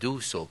can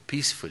do so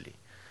peacefully.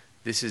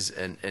 This is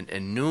a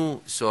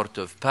new sort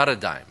of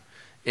paradigm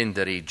in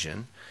the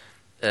region,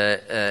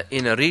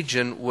 in a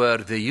region where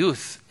the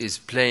youth is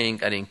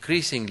playing an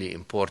increasingly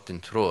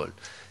important role.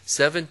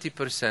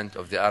 70%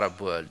 of the Arab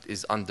world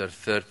is under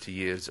 30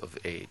 years of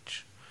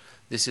age.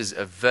 This is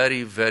a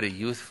very, very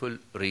youthful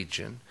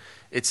region.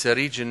 It's a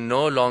region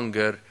no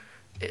longer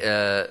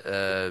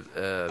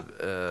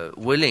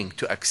willing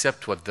to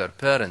accept what their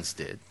parents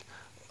did,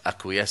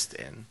 acquiesced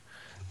in.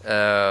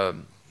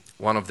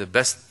 One of the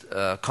best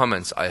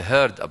comments I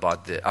heard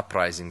about the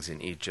uprisings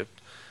in Egypt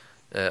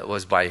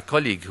was by a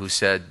colleague who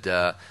said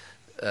the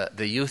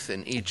youth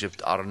in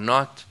Egypt are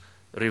not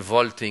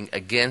revolting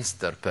against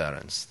their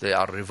parents. They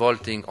are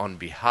revolting on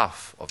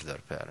behalf of their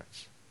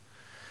parents.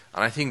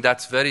 And I think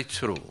that's very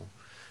true.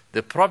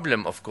 The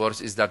problem, of course,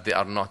 is that they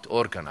are not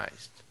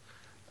organized.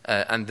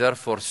 And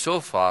therefore, so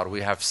far,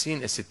 we have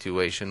seen a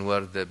situation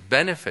where the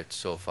benefits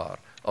so far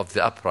of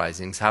the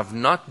uprisings have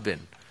not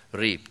been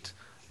reaped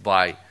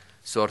by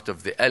sort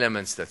of the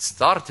elements that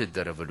started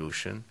the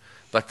revolution,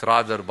 but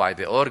rather by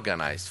the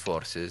organized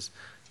forces,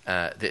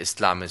 the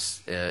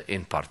Islamists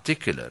in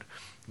particular.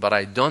 But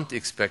I don't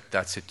expect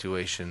that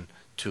situation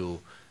to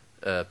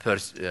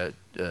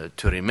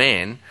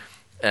remain.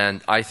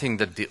 And I think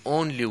that the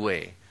only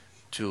way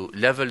to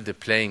level the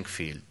playing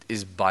field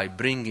is by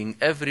bringing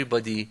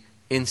everybody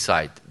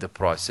inside the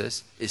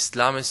process,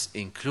 Islamists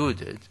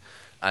included,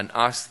 and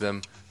ask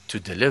them to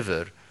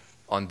deliver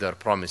on their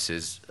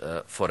promises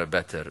for a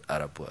better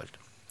Arab world.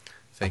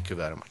 Thank you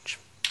very much.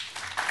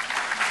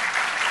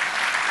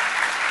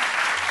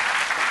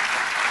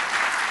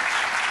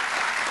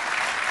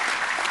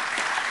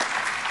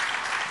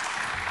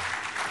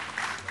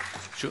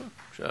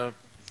 Sure.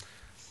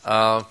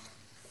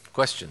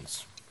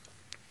 Questions?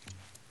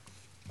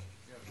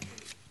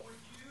 Would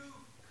you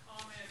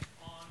comment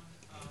on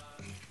the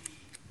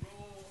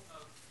role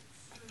of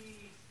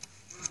Sunni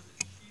versus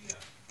Shia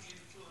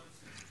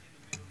influences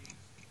in the Middle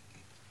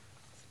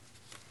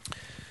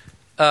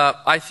East?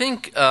 I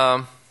think,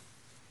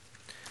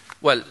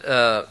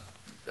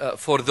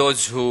 for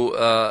those who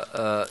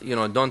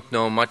don't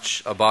know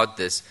much about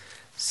this,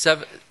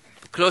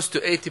 close to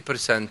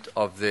 80%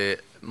 of the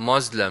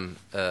Muslim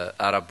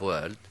Arab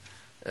world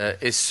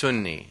is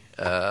Sunni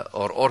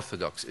or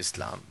Orthodox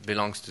Islam,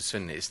 belongs to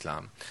Sunni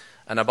Islam,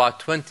 and about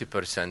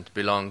 20%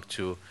 belong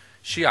to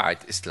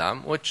Shiite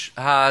Islam, which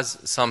has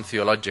some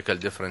theological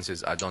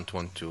differences I don't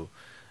want to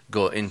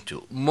go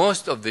into.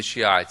 Most of the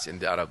Shiites in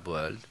the Arab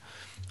world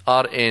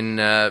are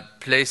in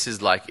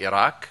places like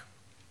Iraq,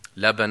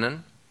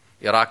 Lebanon.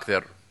 Iraq,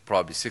 they're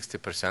probably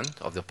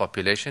 60% of the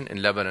population.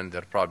 In Lebanon,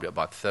 they're probably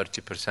about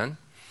 30%.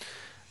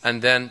 And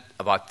then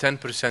about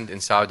 10% in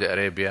Saudi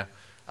Arabia,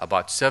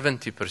 about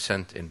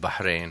 70% in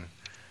Bahrain,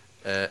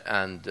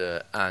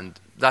 and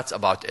that's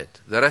about it.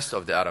 The rest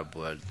of the Arab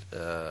world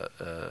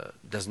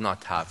does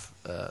not have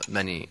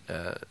many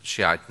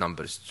Shiite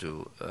numbers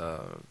to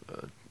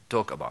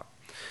talk about.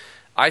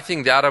 I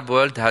think the Arab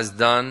world has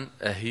done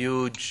a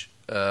huge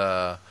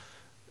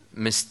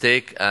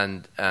mistake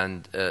and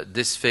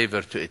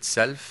disfavor to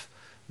itself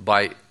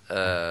by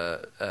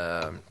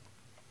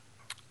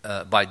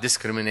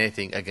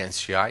discriminating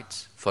against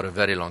Shiites for a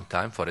very long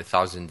time, for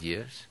 1,000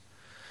 years.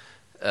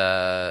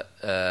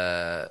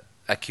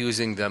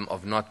 accusing them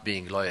of not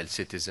being loyal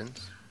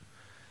citizens.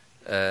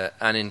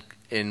 And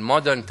in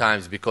modern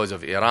times, because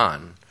of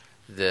Iran,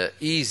 the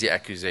easy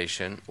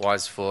accusation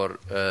was for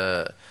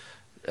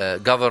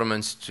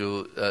governments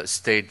to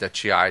state that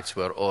Shiites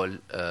were all,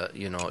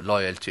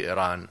 loyal to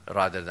Iran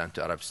rather than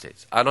to Arab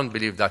states. I don't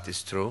believe that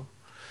is true.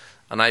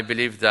 And I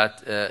believe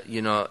that,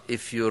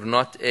 if you're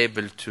not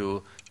able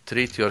to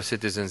treat your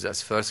citizens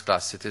as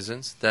first-class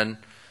citizens, then,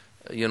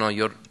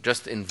 you're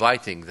just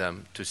inviting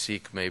them to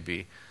seek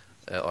maybe,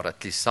 or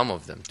at least some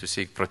of them, to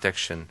seek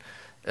protection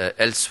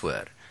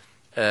elsewhere.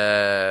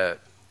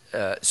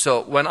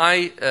 So when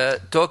I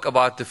talk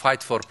about the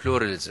fight for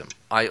pluralism,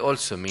 I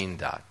also mean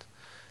that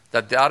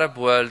the Arab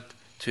world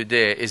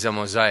today is a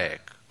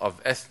mosaic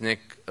of ethnic,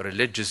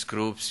 religious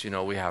groups.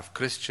 We have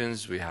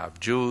Christians, we have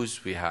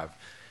Jews, we have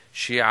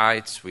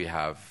Shiites, we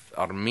have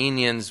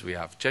Armenians, we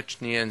have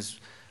Chechens,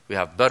 we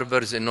have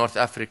Berbers in North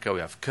Africa, we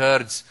have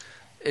Kurds.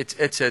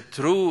 It's a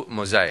true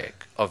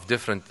mosaic of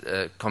different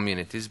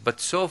communities, but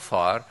so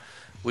far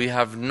we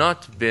have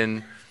not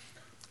been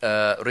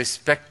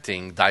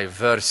respecting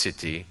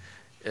diversity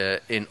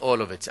in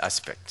all of its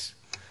aspects.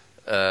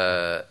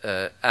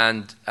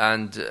 And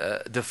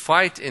the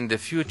fight in the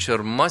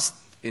future must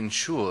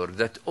ensure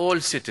that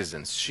all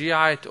citizens,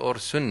 Shiite or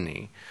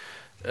Sunni,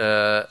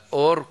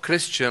 or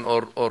Christian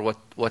or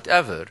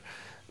whatever,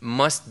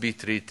 must be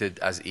treated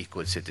as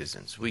equal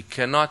citizens. We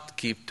cannot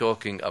keep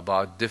talking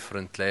about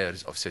different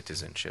layers of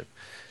citizenship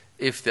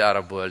if the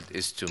Arab world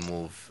is to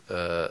move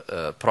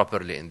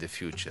properly in the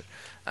future.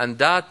 And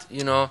that,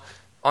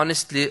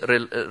 honestly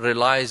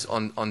relies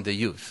on the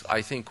youth.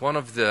 I think one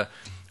of the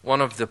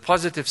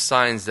positive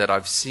signs that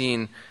I've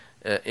seen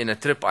in a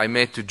trip I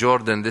made to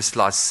Jordan this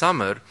last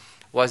summer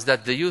was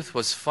that the youth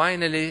was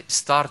finally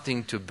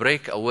starting to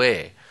break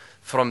away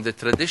from the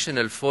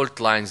traditional fault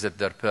lines that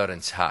their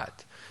parents had.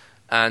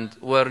 And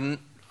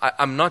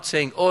I'm not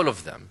saying all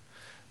of them,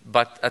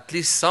 but at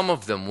least some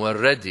of them were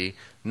ready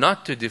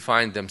not to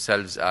define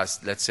themselves as,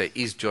 let's say,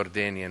 East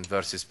Jordanian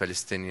versus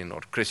Palestinian,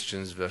 or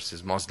Christians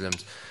versus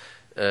Muslims,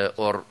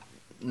 or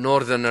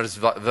Northerners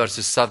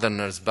versus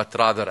Southerners, but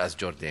rather as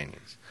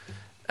Jordanians.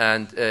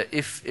 And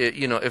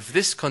if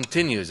this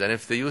continues, and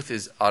if the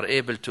youth are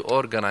able to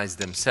organize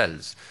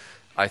themselves,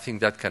 I think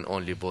that can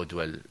only bode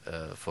well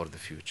for the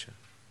future.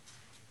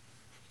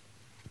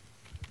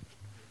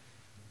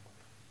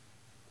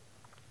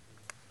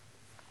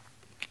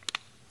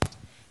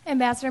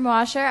 Ambassador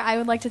Muasher, I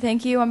would like to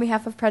thank you on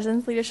behalf of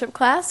President's Leadership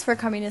Class for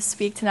coming to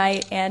speak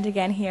tonight and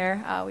again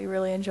here. We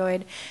really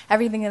enjoyed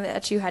everything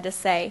that you had to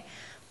say.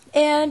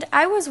 And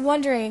I was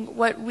wondering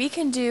what we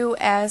can do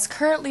as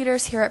current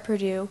leaders here at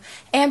Purdue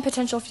and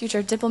potential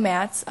future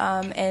diplomats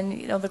and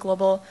the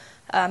global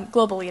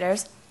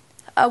leaders,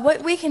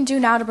 what we can do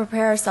now to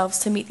prepare ourselves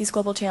to meet these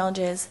global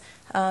challenges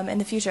in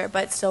the future,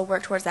 but still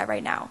work towards that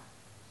right now.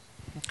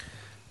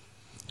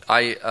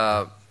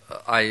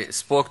 I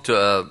spoke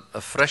to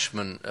a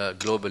freshman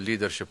global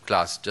leadership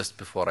class just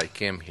before I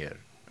came here,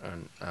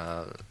 and,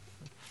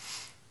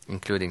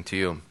 including to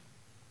you.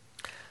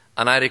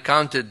 And I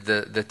recounted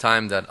the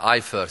time that I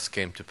first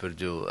came to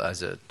Purdue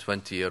as a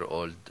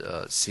 20-year-old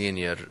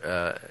senior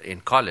in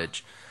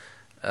college,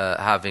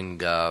 having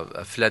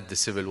fled the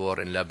civil war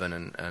in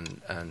Lebanon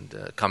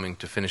and coming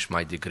to finish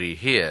my degree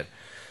here.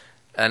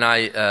 And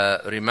I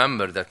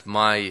remember that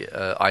my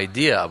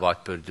idea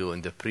about Purdue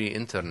in the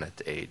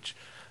pre-internet age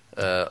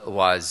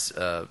was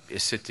a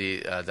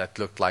city that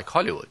looked like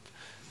Hollywood.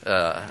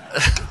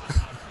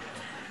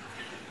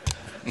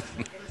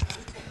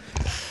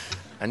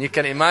 And you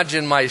can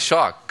imagine my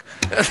shock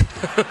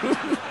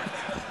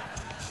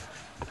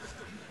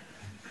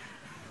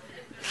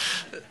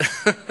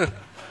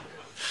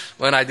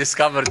when I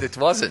discovered it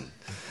wasn't.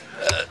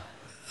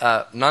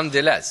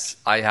 Nonetheless,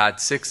 I had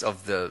 6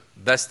 of the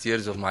best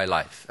years of my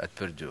life at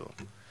Purdue.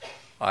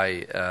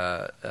 I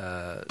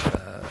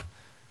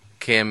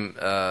came,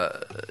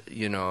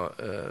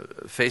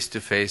 face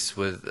to face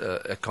with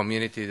a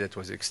community that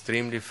was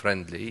extremely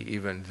friendly,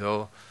 even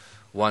though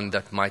one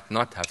that might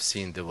not have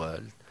seen the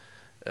world,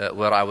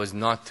 where I was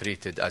not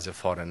treated as a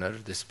foreigner,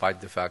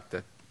 despite the fact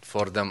that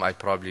for them I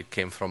probably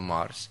came from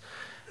Mars.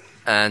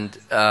 And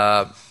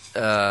I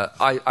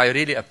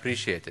really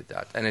appreciated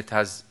that, and it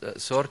has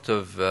sort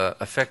of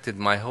affected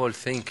my whole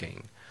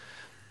thinking,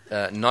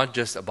 not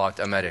just about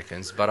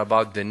Americans, but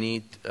about the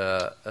need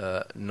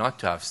not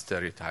to have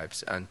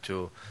stereotypes and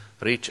to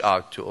reach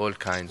out to all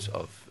kinds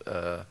of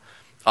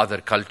other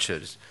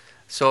cultures.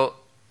 So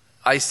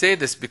I say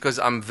this because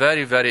I'm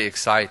very, very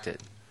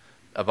excited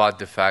about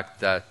the fact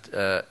that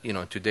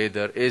today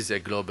there is a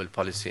Global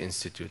Policy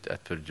Institute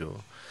at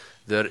Purdue.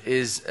 There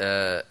is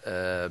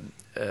a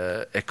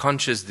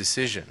conscious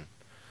decision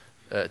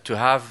to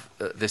have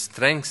the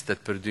strengths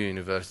that Purdue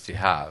University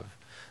have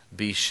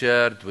be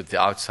shared with the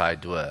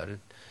outside world,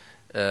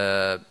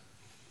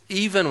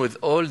 even with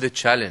all the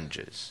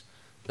challenges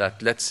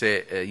that, let's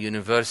say, a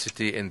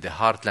university in the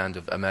heartland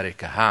of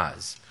America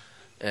has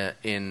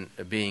in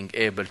being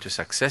able to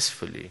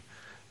successfully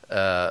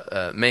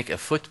make a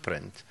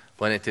footprint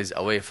when it is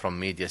away from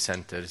media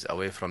centers,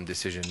 away from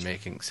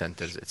decision-making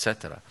centers,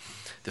 etc.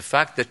 The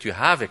fact that you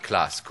have a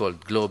class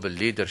called Global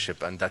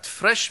Leadership and that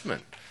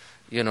freshmen,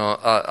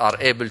 are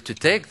able to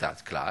take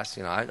that class.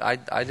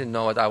 I didn't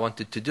know what I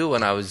wanted to do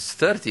when I was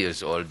 30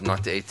 years old,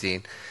 not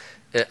 18.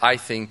 I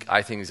think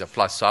is a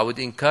plus. So I would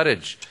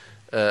encourage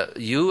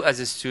you as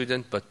a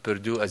student, but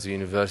Purdue as a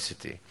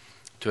university,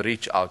 to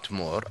reach out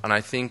more. And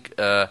I think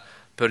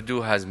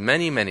Purdue has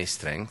many, many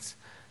strengths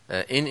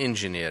in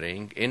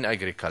engineering, in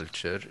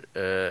agriculture,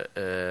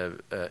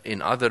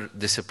 in other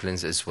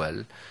disciplines as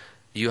well.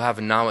 You have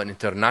now an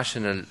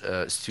international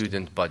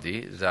student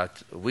body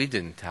that we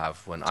didn't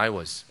have when I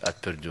was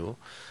at Purdue,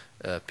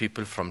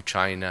 people from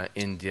China,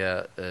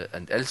 India,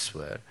 and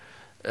elsewhere,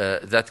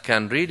 that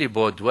can really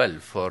bode well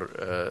for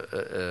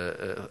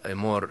a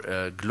more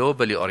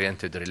globally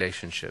oriented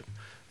relationship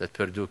that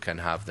Purdue can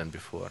have than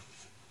before.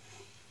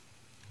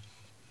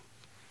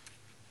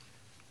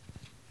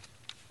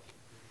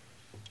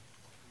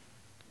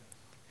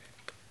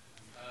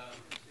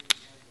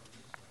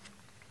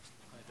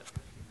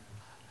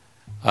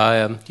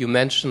 You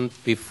mentioned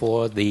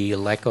before the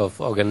lack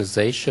of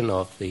organization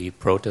of the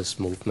protest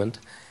movement.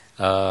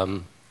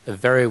 A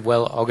very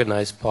well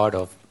organized part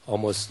of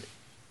almost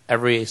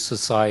every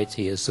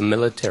society is the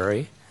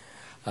military.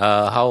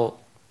 How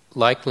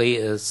likely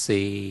is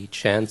the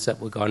chance that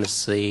we're going to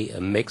see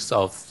a mix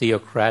of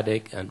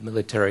theocratic and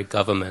military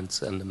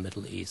governments in the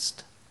Middle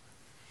East?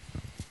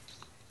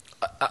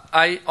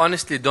 I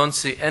honestly don't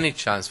see any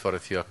chance for a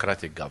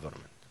theocratic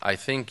government. I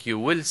think you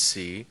will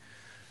see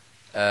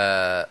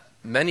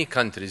many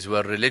countries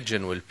where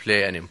religion will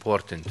play an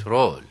important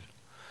role,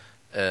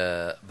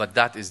 but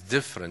that is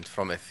different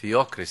from a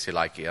theocracy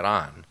like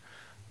Iran,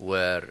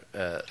 where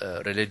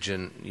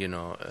religion,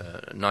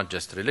 not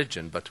just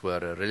religion, but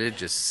where a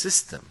religious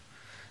system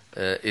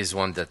is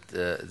one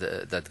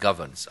that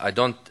governs. I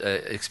don't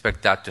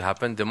expect that to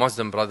happen. The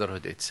Muslim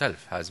Brotherhood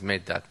itself has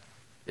made that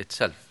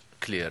itself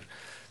clear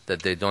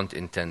that they don't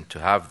intend to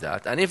have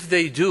that. And if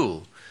they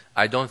do,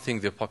 I don't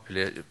think the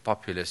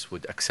populace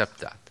would accept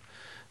that.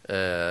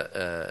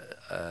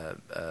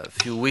 A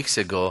few weeks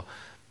ago,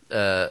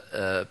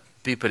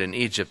 people in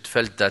Egypt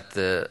felt that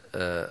the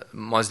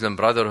Muslim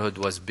Brotherhood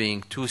was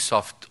being too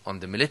soft on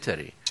the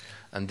military,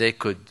 and they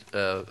could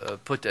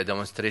put a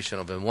demonstration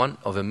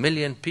of a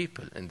million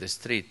people in the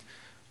street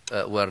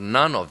where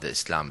none of the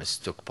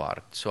Islamists took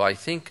part. So I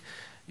think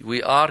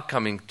we are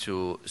coming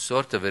to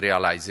sort of a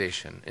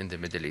realization in the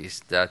Middle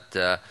East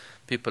that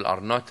people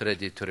are not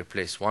ready to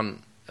replace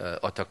one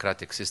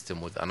autocratic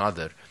system with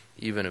another,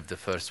 even if the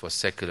first was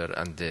secular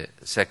and the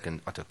second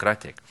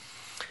autocratic.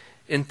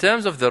 In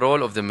terms of the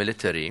role of the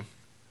military,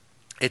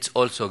 it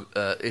also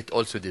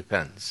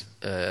depends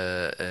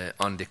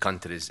on the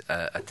countries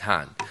at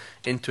hand.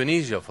 In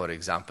Tunisia, for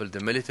example,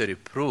 the military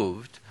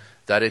proved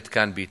that it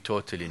can be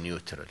totally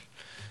neutral,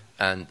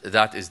 and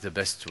that is the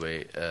best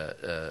way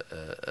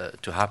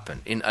to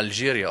happen. In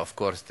Algeria, of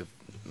course, the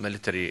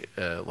military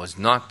was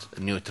not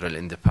neutral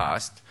in the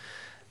past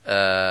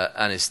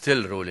and is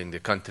still ruling the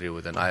country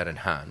with an iron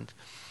hand.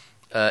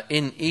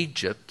 In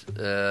Egypt,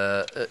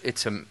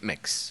 it's a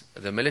mix.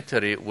 The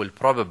military will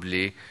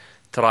probably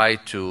try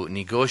to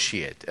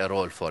negotiate a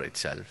role for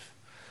itself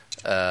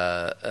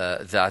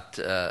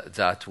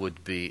that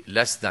would be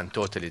less than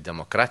totally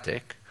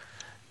democratic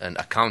and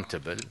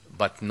accountable,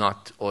 but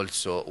not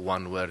also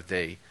one where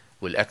they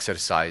will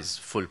exercise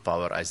full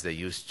power as they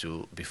used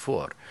to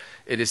before.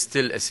 It is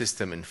still a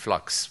system in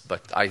flux,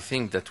 but I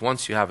think that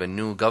once you have a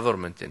new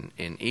government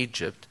in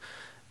Egypt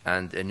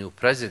and a new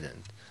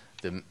president,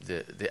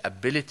 the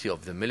ability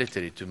of the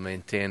military to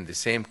maintain the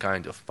same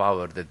kind of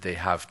power that they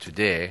have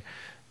today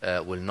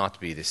will not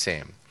be the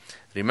same.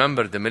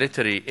 Remember, the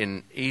military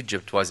in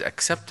Egypt was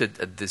accepted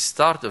at the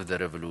start of the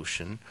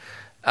revolution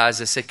as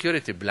a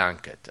security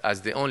blanket,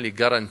 as the only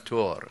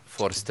guarantor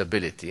for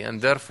stability,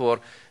 and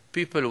therefore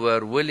people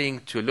were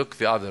willing to look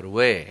the other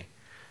way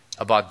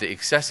about the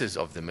excesses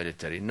of the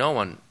military. No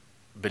one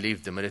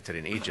believed the military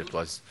in Egypt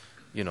was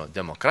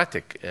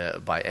democratic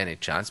by any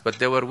chance, but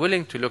they were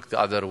willing to look the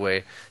other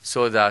way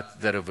so that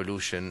the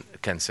revolution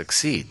can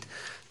succeed.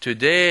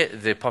 Today,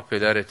 the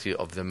popularity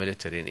of the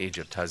military in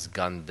Egypt has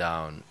gone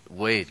down,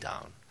 way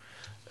down,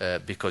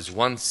 because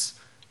once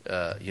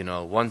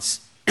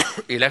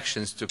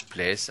elections took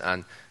place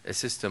and a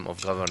system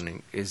of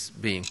governing is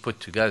being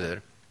put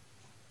together,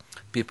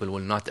 people will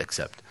not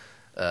accept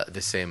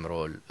the same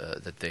role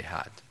that they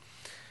had.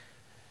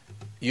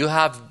 You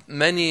have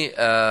many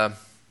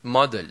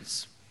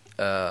models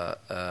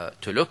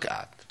to look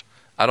at.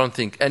 I don't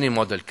think any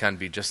model can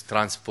be just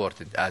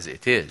transported as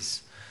it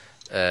is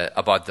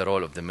about the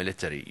role of the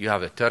military. You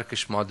have a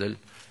Turkish model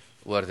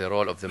where the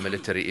role of the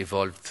military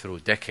evolved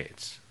through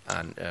decades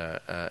and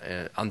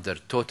under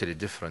totally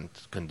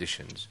different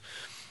conditions.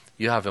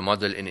 You have a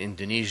model in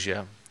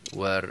Indonesia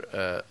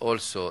where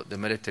also the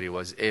military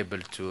was able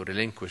to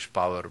relinquish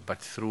power, but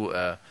through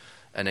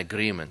an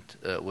agreement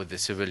with the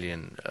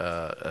civilian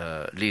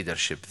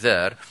leadership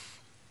there.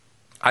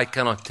 I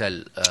cannot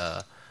tell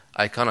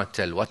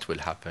what will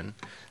happen.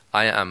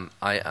 I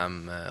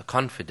am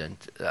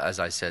confident, as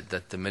I said,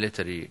 that the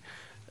military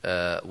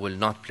will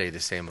not play the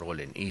same role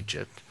in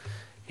Egypt.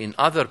 In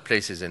other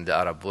places in the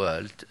Arab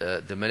world,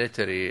 the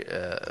military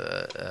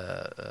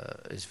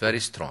is very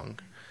strong,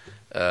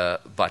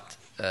 but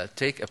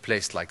take a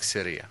place like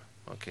Syria,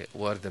 okay,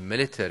 where the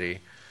military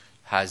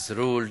has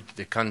ruled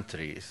the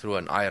country through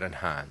an iron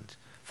hand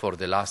for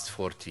the last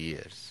 40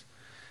 years.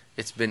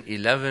 It's been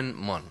 11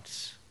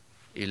 months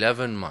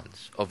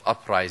of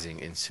uprising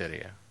in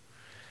Syria.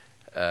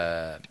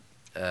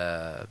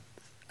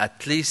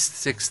 At least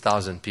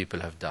 6,000 people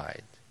have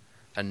died,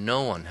 and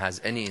no one has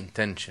any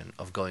intention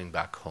of going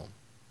back home.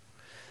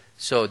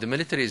 So the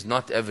military is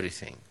not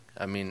everything.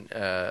 I mean,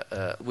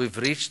 we've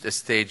reached a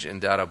stage in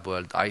the Arab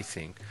world, I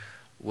think,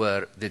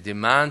 where the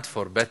demand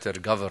for better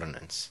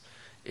governance,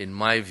 in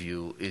my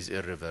view, is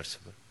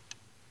irreversible.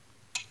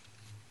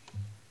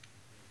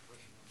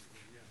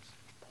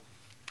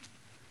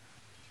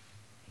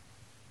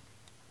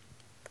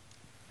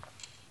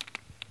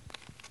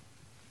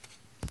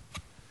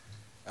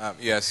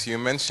 Yes, you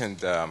mentioned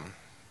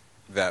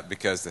that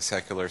because the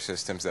secular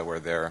systems that were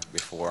there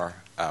before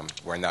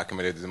were not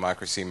committed to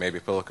democracy, maybe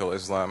political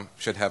Islam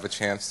should have a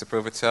chance to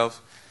prove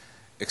itself.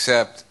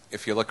 Except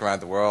if you look around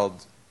the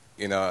world,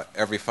 you know,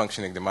 every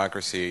functioning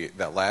democracy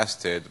that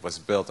lasted was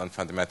built on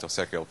fundamental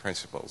secular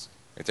principles.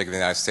 You take the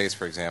United States,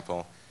 for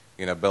example,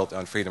 you know, built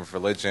on freedom of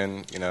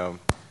religion, you know,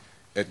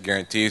 it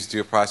guarantees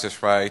due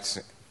process rights,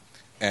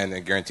 and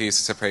it guarantees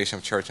the separation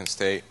of church and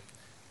state.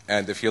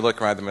 And if you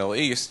look around the Middle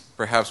East,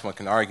 perhaps one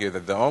can argue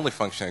that the only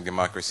functioning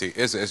democracy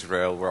is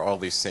Israel, where all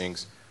these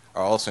things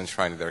are also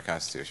enshrined in their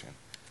constitution.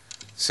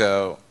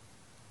 So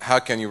how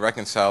can you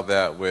reconcile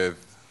that with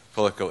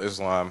political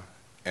Islam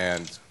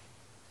and,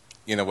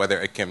 you know,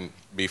 whether it can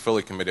be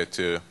fully committed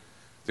to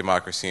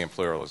democracy and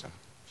pluralism?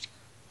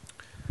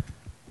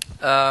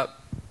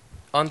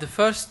 On the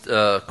first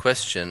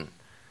question,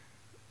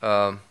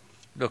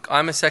 look,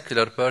 I'm a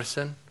secular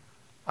person.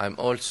 I'm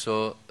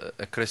also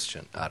a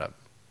Christian Arab.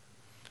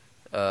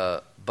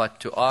 But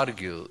to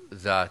argue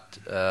that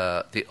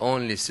the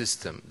only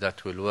system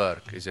that will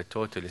work is a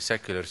totally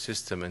secular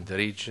system in the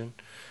region,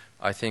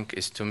 I think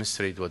is to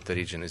misread what the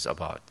region is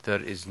about.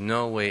 There is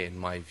no way, in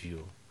my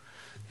view,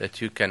 that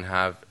you can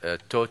have a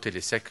totally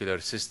secular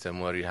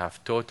system where you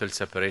have total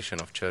separation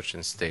of church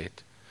and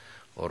state,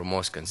 or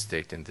mosque and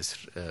state in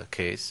this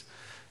case,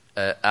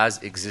 as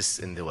exists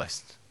in the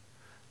West.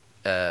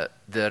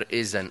 There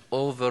is an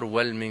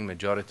overwhelming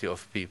majority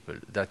of people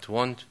that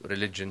want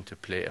religion to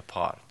play a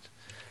part.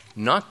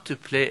 Not to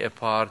play a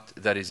part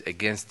that is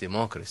against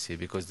democracy,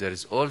 because there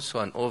is also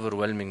an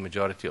overwhelming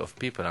majority of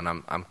people, and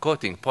I'm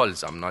quoting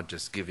polls, I'm not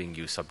just giving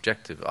you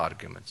subjective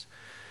arguments,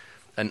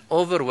 an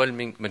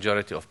overwhelming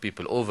majority of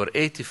people, over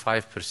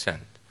 85%,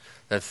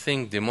 that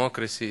think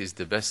democracy is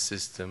the best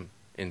system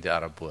in the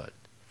Arab world.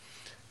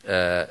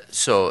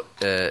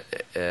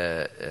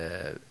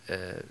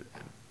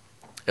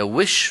 A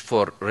wish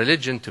for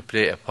religion to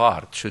play a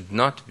part should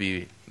not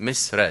be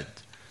misread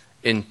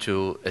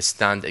into a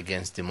stand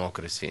against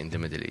democracy in the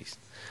Middle East.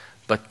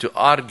 But to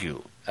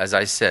argue, as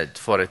I said,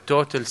 for a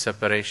total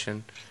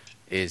separation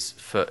is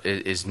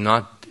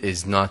not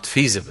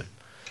feasible,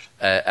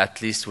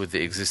 at least with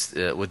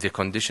the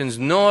conditions,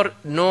 nor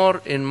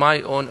in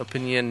my own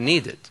opinion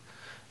needed.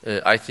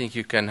 I think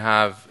you can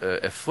have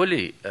a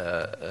fully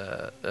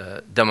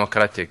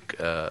democratic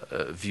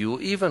view,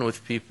 even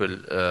with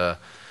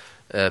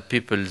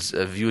people's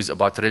views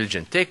about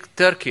religion. Take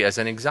Turkey as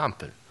an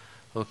example.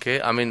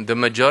 Okay, I mean, the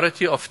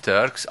majority of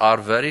Turks are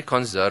very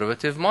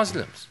conservative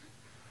Muslims,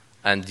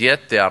 and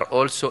yet they are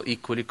also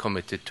equally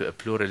committed to a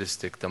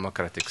pluralistic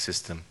democratic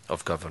system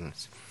of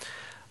governance.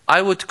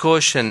 I would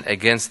caution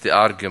against the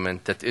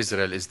argument that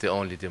Israel is the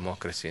only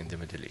democracy in the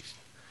Middle East.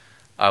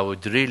 I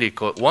would really,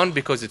 one,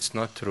 because it's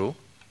not true.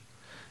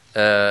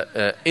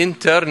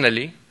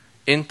 Internally,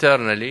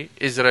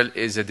 Israel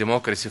is a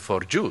democracy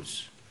for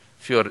Jews.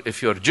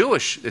 If you're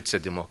Jewish, it's a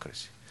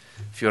democracy.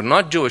 If you're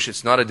not Jewish,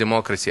 it's not a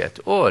democracy at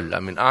all. I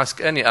mean, ask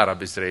any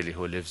Arab Israeli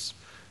who lives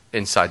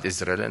inside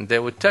Israel, and they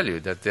would tell you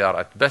that they are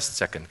at best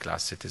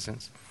second-class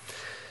citizens.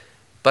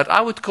 But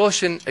I would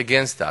caution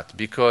against that,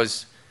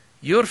 because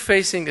you're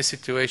facing a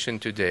situation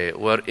today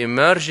where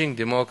emerging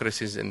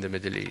democracies in the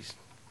Middle East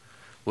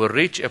will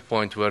reach a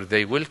point where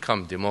they will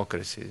become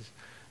democracies,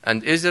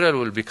 and Israel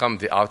will become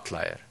the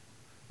outlier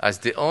as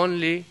the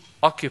only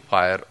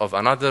occupier of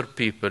another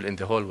people in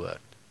the whole world.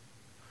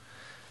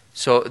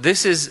 So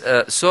this is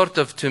sort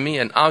of, to me,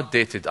 an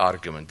outdated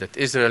argument that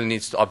Israel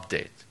needs to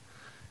update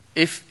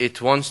if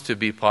it wants to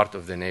be part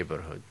of the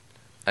neighborhood,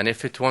 and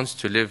if it wants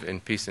to live in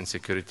peace and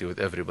security with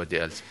everybody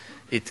else.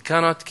 It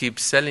cannot keep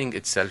selling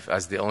itself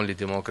as the only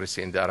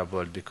democracy in the Arab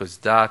world, because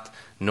that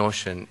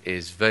notion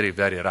is very,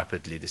 very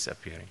rapidly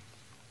disappearing.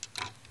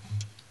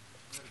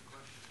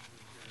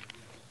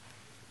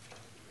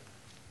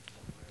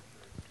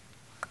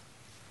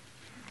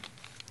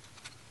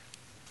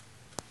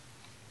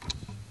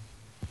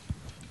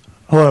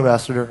 Hello,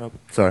 Ambassador.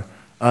 Sorry.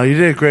 You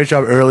did a great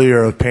job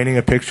earlier of painting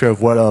a picture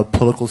of what a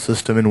political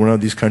system in one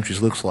of these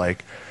countries looks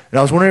like. And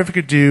I was wondering if we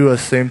could do the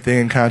same thing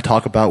and kind of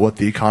talk about what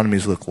the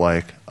economies look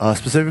like.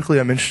 Specifically,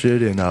 I'm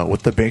interested in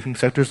what the banking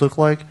sectors look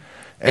like.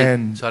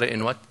 And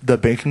in what? The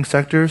banking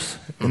sectors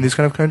in these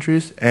kind of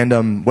countries.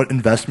 And what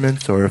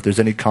investments, or if there's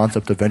any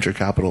concept of venture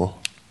capital.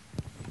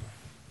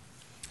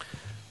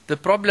 The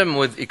problem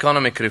with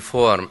economic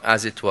reform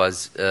as it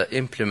was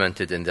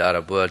implemented in the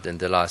Arab world in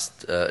the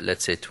last,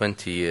 let's say,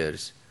 20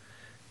 years,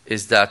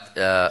 is that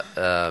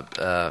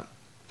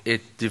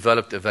it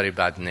developed a very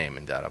bad name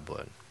in the Arab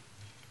world.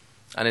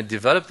 And it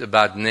developed a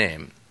bad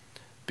name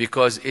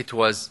because it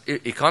was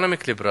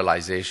economic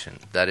liberalization,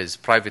 that is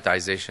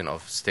privatization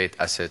of state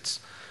assets,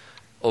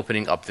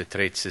 opening up the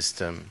trade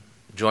system,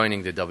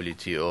 joining the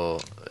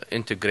WTO,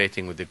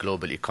 integrating with the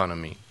global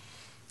economy,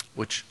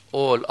 which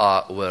all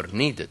were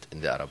needed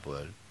in the Arab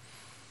world,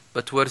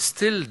 but were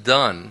still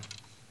done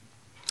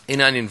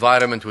in an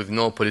environment with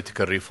no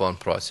political reform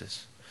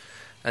process.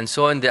 And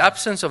so in the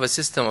absence of a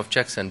system of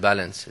checks and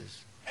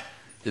balances,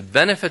 the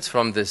benefits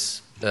from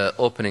this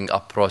opening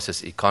up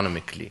process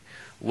economically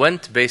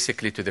went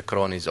basically to the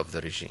cronies of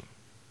the regime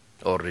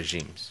or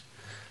regimes.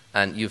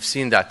 And you've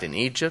seen that in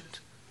Egypt,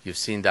 you've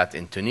seen that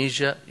in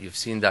Tunisia, you've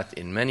seen that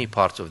in many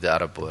parts of the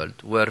Arab world,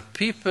 where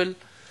people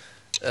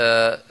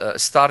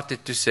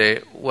started to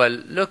say, well,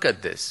 look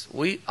at this.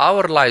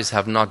 Our lives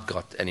have not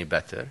got any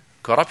better.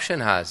 Corruption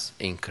has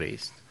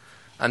increased.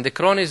 And the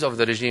cronies of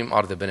the regime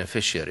are the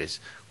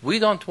beneficiaries. We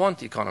don't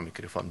want economic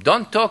reform.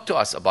 Don't talk to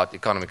us about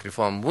economic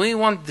reform. We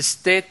want the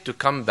state to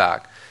come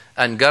back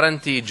and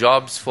guarantee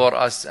jobs for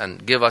us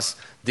and give us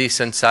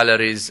decent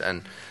salaries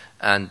and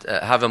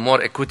have a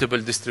more equitable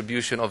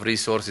distribution of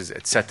resources,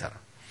 etc.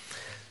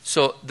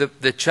 So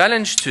the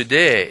challenge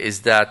today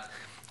is that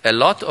a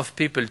lot of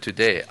people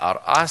today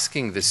are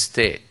asking the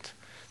state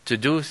to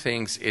do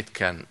things it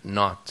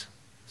cannot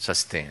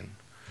sustain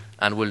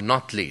and will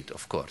not lead,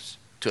 of course,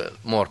 to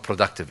more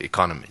productive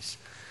economies.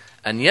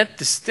 And yet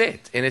the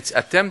state, in its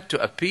attempt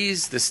to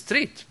appease the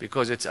street,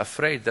 because it's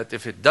afraid that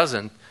if it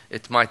doesn't,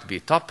 it might be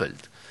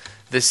toppled,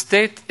 the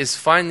state is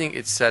finding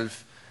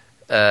itself,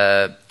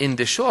 in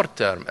the short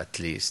term at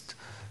least,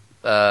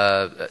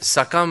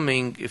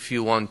 succumbing, if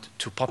you want,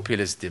 to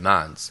populist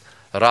demands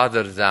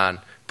rather than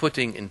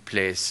putting in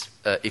place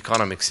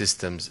economic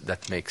systems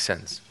that make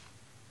sense.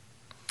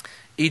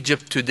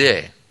 Egypt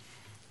today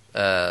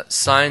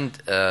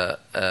signed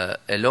a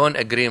loan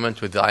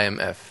agreement with the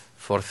IMF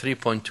for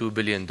 $3.2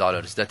 billion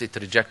that it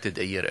rejected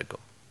a year ago.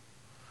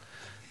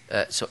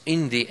 So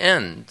in the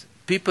end,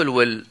 people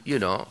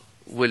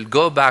will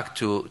go back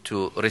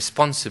to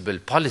responsible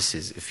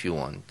policies, if you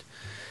want.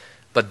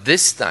 But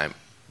this time,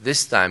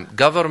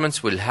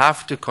 governments will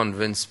have to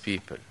convince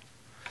people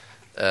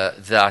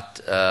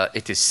that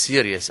it is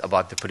serious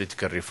about the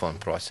political reform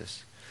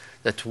process.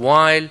 That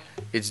while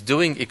it's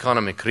doing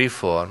economic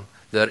reform,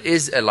 there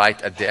is a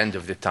light at the end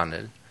of the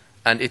tunnel,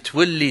 and it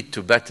will lead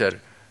to better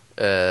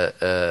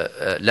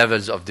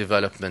levels of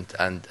development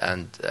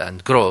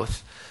and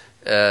growth.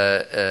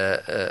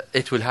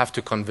 It will have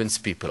to convince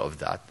people of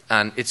that.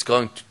 And it's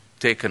going to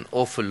take an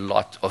awful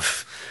lot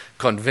of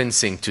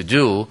convincing to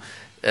do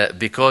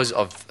because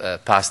of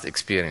past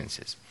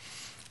experiences.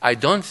 I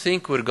don't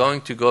think we're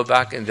going to go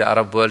back in the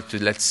Arab world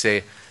to, let's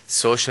say,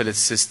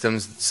 socialist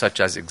systems such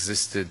as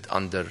existed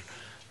under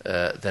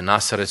the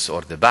Nasserists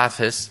or the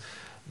Baathists,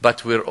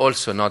 but we're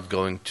also not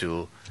going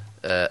to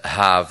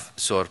have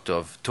sort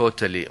of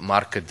totally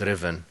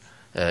market-driven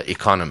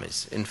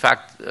economies. In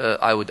fact,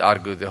 I would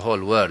argue the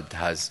whole world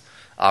has,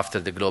 after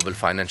the global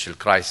financial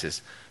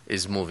crisis,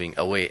 is moving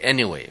away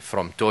anyway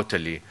from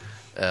totally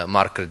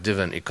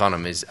market-driven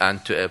economies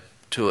and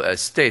to a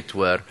state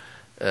where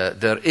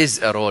there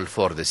is a role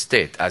for the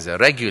state as a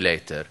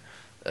regulator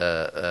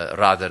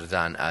rather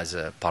than as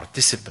a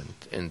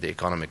participant in the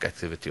economic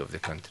activity of the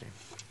country.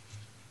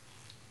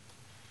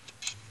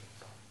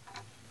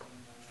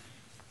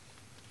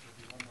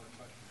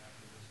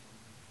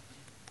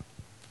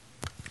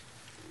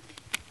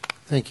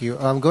 Thank you.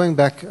 Going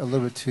back a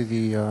little bit to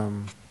the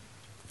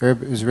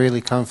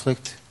Arab-Israeli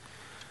conflict,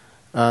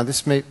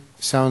 this may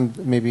sound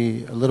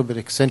maybe a little bit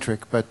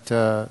eccentric, but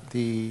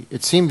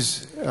it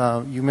seems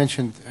you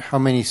mentioned how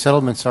many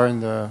settlements are in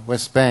the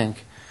West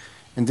Bank,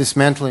 and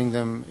dismantling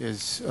them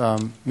is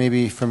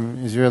maybe from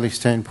an Israeli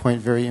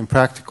standpoint very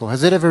impractical.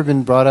 Has it ever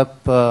been brought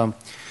up,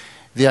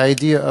 the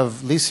idea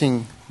of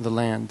leasing the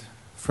land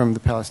from the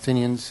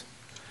Palestinians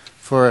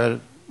for a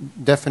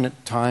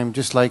definite time,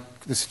 just like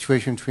the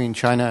situation between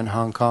China and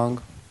Hong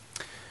Kong,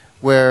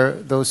 where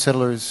those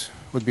settlers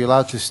would be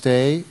allowed to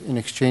stay in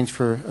exchange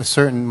for a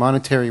certain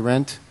monetary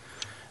rent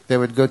that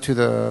would go to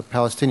the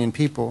Palestinian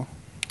people,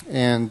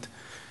 and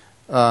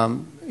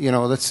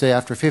let's say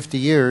after 50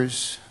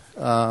 years,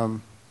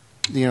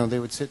 they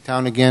would sit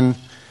down again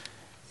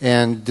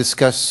and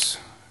discuss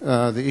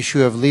the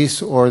issue of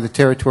lease, or the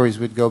territories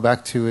would go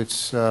back to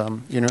its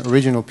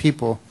original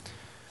people.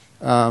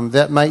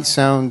 That might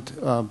sound,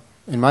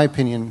 in my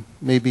opinion,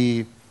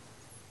 maybe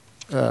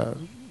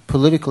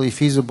politically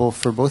feasible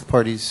for both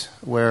parties,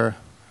 where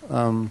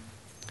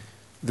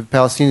the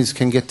Palestinians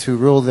can get to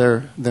rule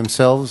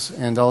themselves,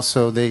 and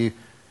also they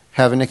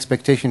have an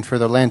expectation for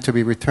the land to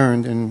be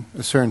returned in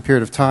a certain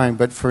period of time,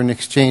 but for an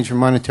exchange, a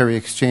monetary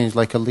exchange,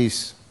 like a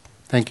lease.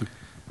 Thank you.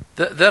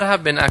 There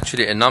have been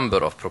actually a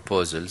number of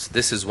proposals.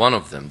 This is one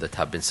of them that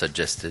have been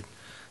suggested.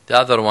 The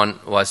other one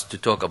was to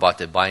talk about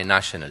a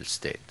binational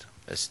state,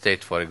 a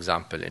state, for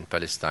example, in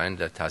Palestine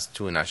that has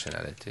two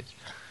nationalities,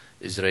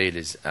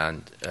 Israelis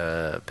and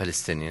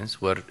Palestinians,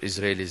 where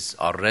Israelis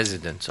are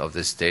residents of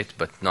the state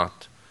but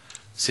not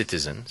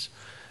citizens.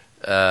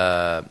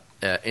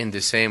 In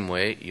the same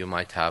way, you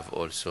might have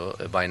also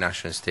a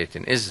binational state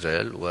in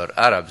Israel, where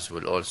Arabs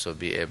will also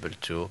be able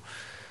to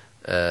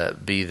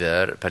be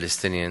there,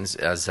 Palestinians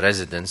as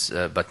residents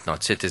but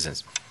not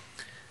citizens.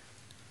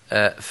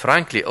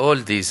 Frankly, all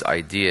these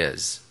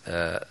ideas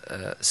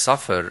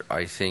suffer,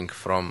 I think,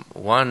 from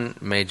one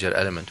major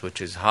element,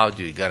 which is how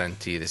do you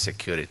guarantee the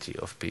security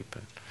of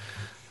people?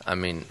 I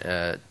mean,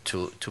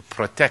 to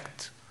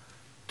protect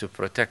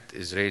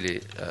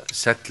Israeli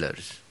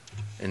settlers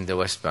in the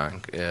West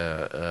Bank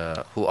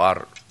who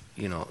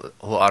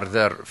are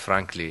there,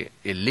 frankly,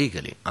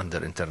 illegally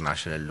under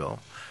international law,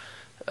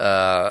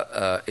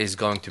 is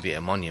going to be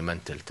a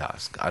monumental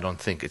task. I don't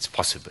think it's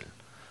possible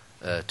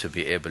to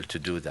be able to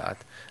do that.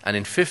 And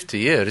in 50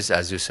 years,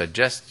 as you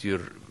suggest,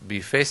 you'll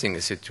be facing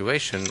a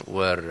situation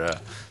where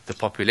the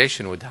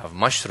population would have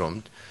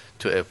mushroomed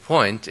to a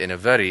point in a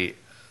very,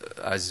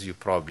 as you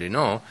probably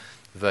know,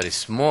 very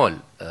small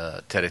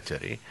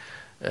territory,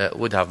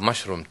 would have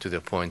mushroomed to the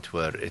point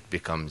where it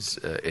becomes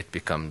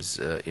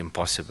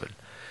impossible.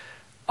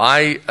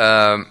 I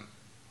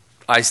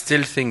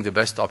still think the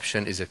best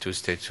option is a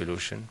two-state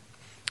solution,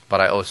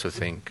 but I also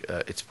think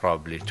it's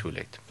probably too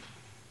late.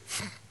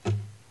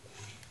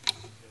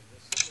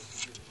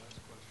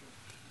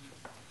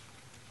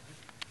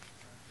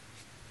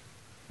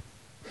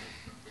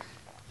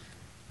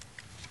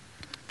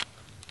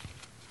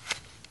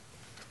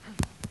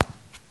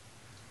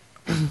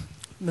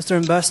 Mr.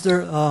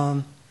 Ambassador,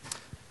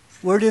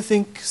 where do you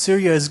think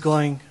Syria is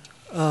going?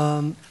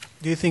 Do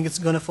you think it's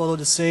going to follow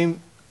the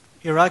same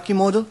Iraqi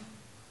model,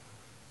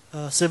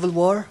 civil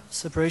war,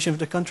 separation of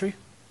the country?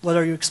 What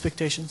are your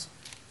expectations?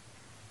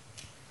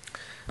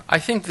 I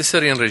think the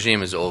Syrian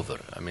regime is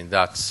over. I mean,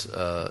 that's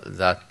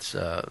that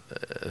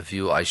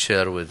view I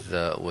share with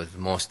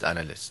most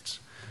analysts.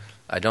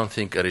 I don't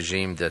think a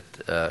regime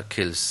that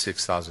kills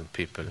 6,000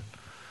 people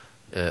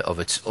of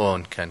its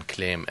own can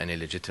claim any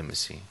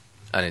legitimacy,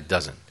 and it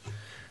doesn't.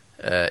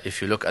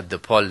 If you look at the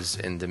polls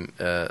in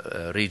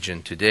the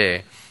region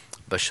today,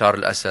 Bashar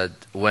al-Assad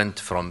went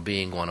from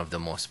being one of the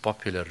most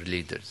popular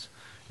leaders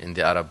in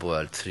the Arab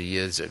world 3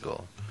 years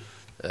ago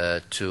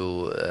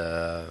to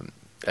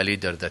a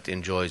leader that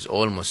enjoys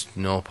almost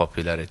no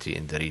popularity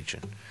in the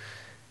region.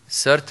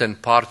 Certain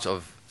parts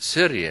of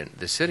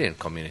the Syrian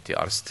community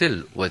are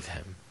still with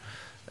him.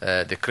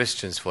 The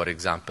Christians, for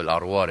example,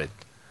 are worried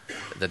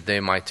that they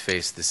might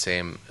face the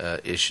same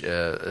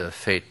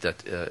fate that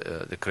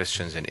the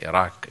Christians in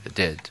Iraq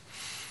did.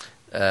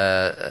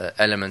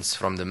 Elements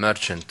from the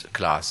merchant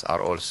class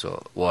are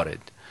also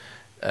worried,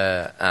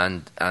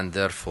 and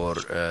therefore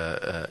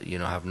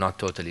have not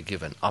totally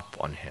given up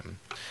on him.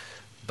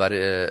 But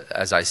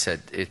as I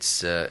said,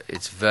 it's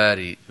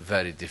very,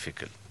 very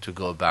difficult to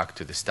go back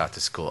to the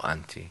status quo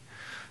ante.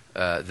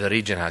 The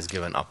region has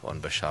given up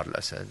on Bashar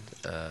al-Assad.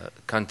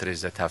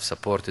 Countries that have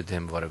supported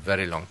him for a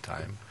very long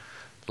time,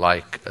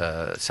 like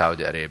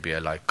Saudi Arabia,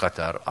 like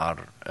Qatar,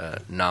 are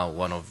now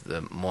one of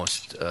the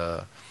most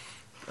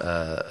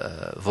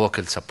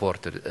vocal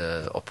supported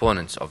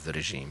opponents of the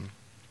regime.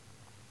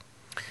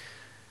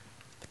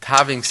 But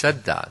having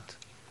said that,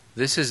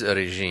 this is a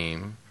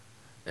regime,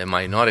 a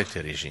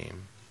minority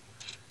regime,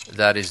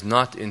 that is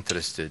not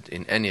interested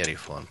in any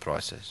reform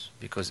process,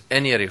 because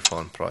any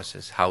reform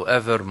process,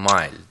 however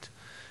mild,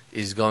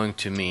 is going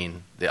to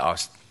mean the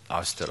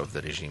ouster of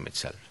the regime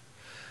itself.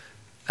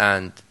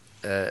 And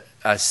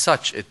as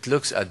such, it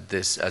looks at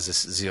this as a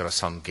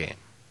zero-sum game.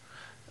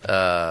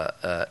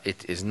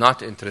 It is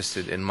not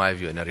interested, in my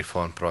view, in a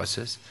reform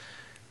process,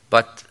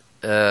 but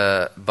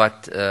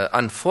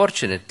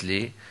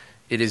unfortunately,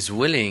 it is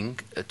willing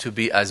to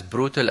be as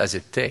brutal as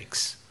it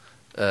takes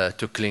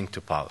to cling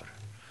to power.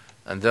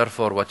 And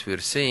therefore, what we're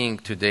seeing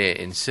today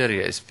in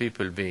Syria is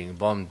people being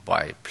bombed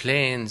by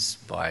planes,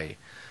 by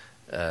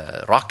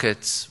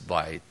rockets,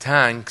 by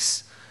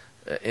tanks,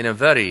 in a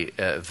very,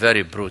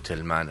 very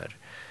brutal manner.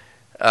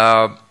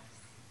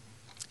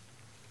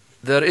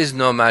 There is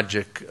no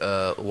magic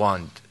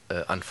wand,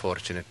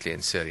 unfortunately,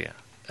 in Syria.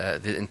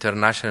 The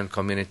international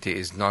community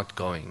is not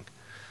going,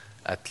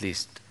 at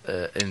least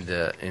in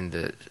the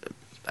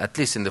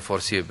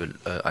foreseeable,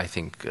 I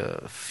think,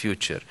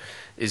 future,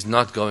 is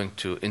not going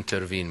to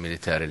intervene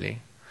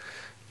militarily.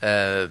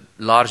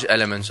 Large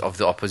elements of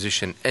the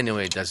opposition,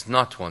 anyway, does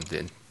not want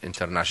the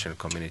international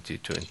community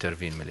to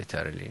intervene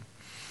militarily.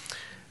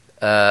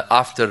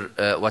 After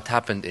what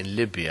happened in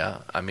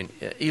Libya, I mean,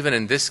 even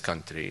in this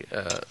country,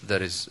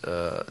 there is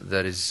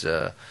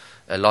a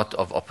lot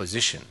of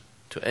opposition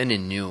to any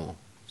new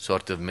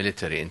sort of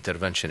military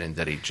intervention in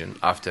the region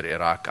after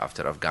Iraq,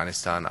 after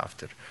Afghanistan,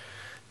 after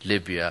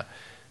Libya.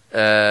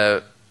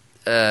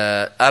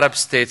 Arab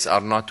states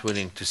are not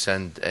willing to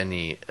send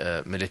any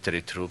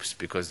military troops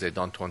because they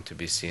don't want to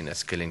be seen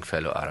as killing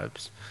fellow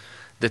Arabs.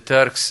 The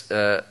Turks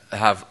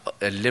have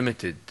a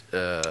limited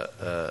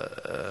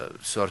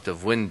sort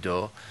of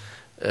window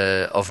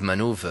of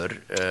maneuver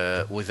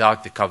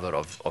without the cover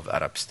of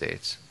Arab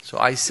states. So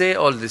I say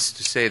all this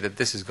to say that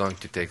this is going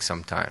to take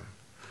some time.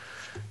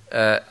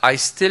 I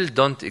still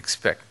don't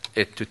expect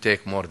it to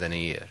take more than a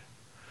year,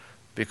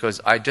 because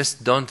I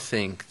just don't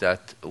think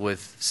that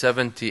with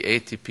 70,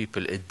 80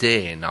 people a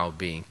day now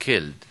being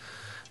killed,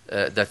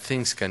 that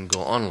things can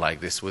go on like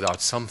this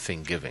without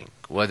something giving,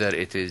 whether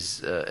it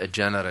is a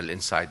general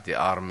inside the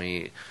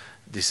army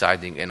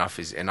deciding enough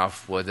is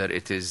enough, whether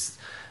it is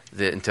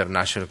the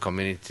international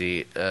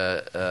community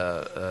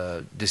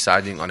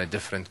deciding on a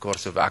different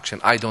course of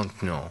action. I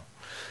don't know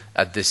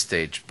at this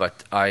stage,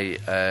 but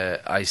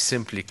I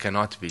simply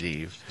cannot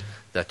believe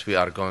that we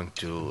are going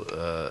to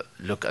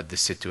look at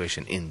this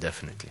situation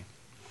indefinitely.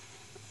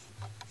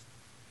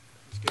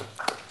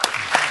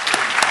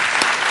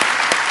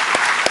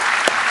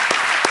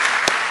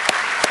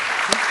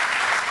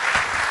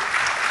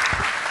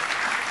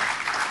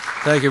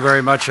 Thank you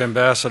very much,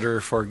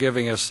 Ambassador, for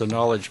giving us the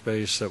knowledge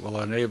base that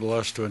will enable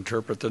us to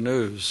interpret the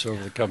news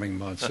over the coming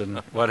months in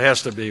what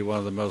has to be one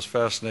of the most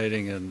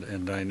fascinating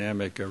and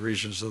dynamic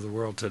regions of the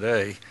world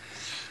today.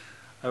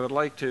 I would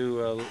like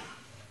to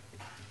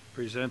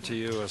present to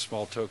you a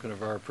small token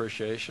of our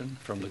appreciation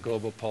from the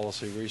Global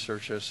Policy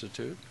Research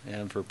Institute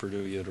and for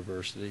Purdue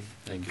University.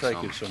 Thank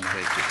you so much.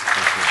 Thank you.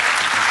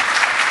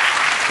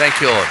 Thank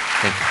you all.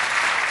 Thank you.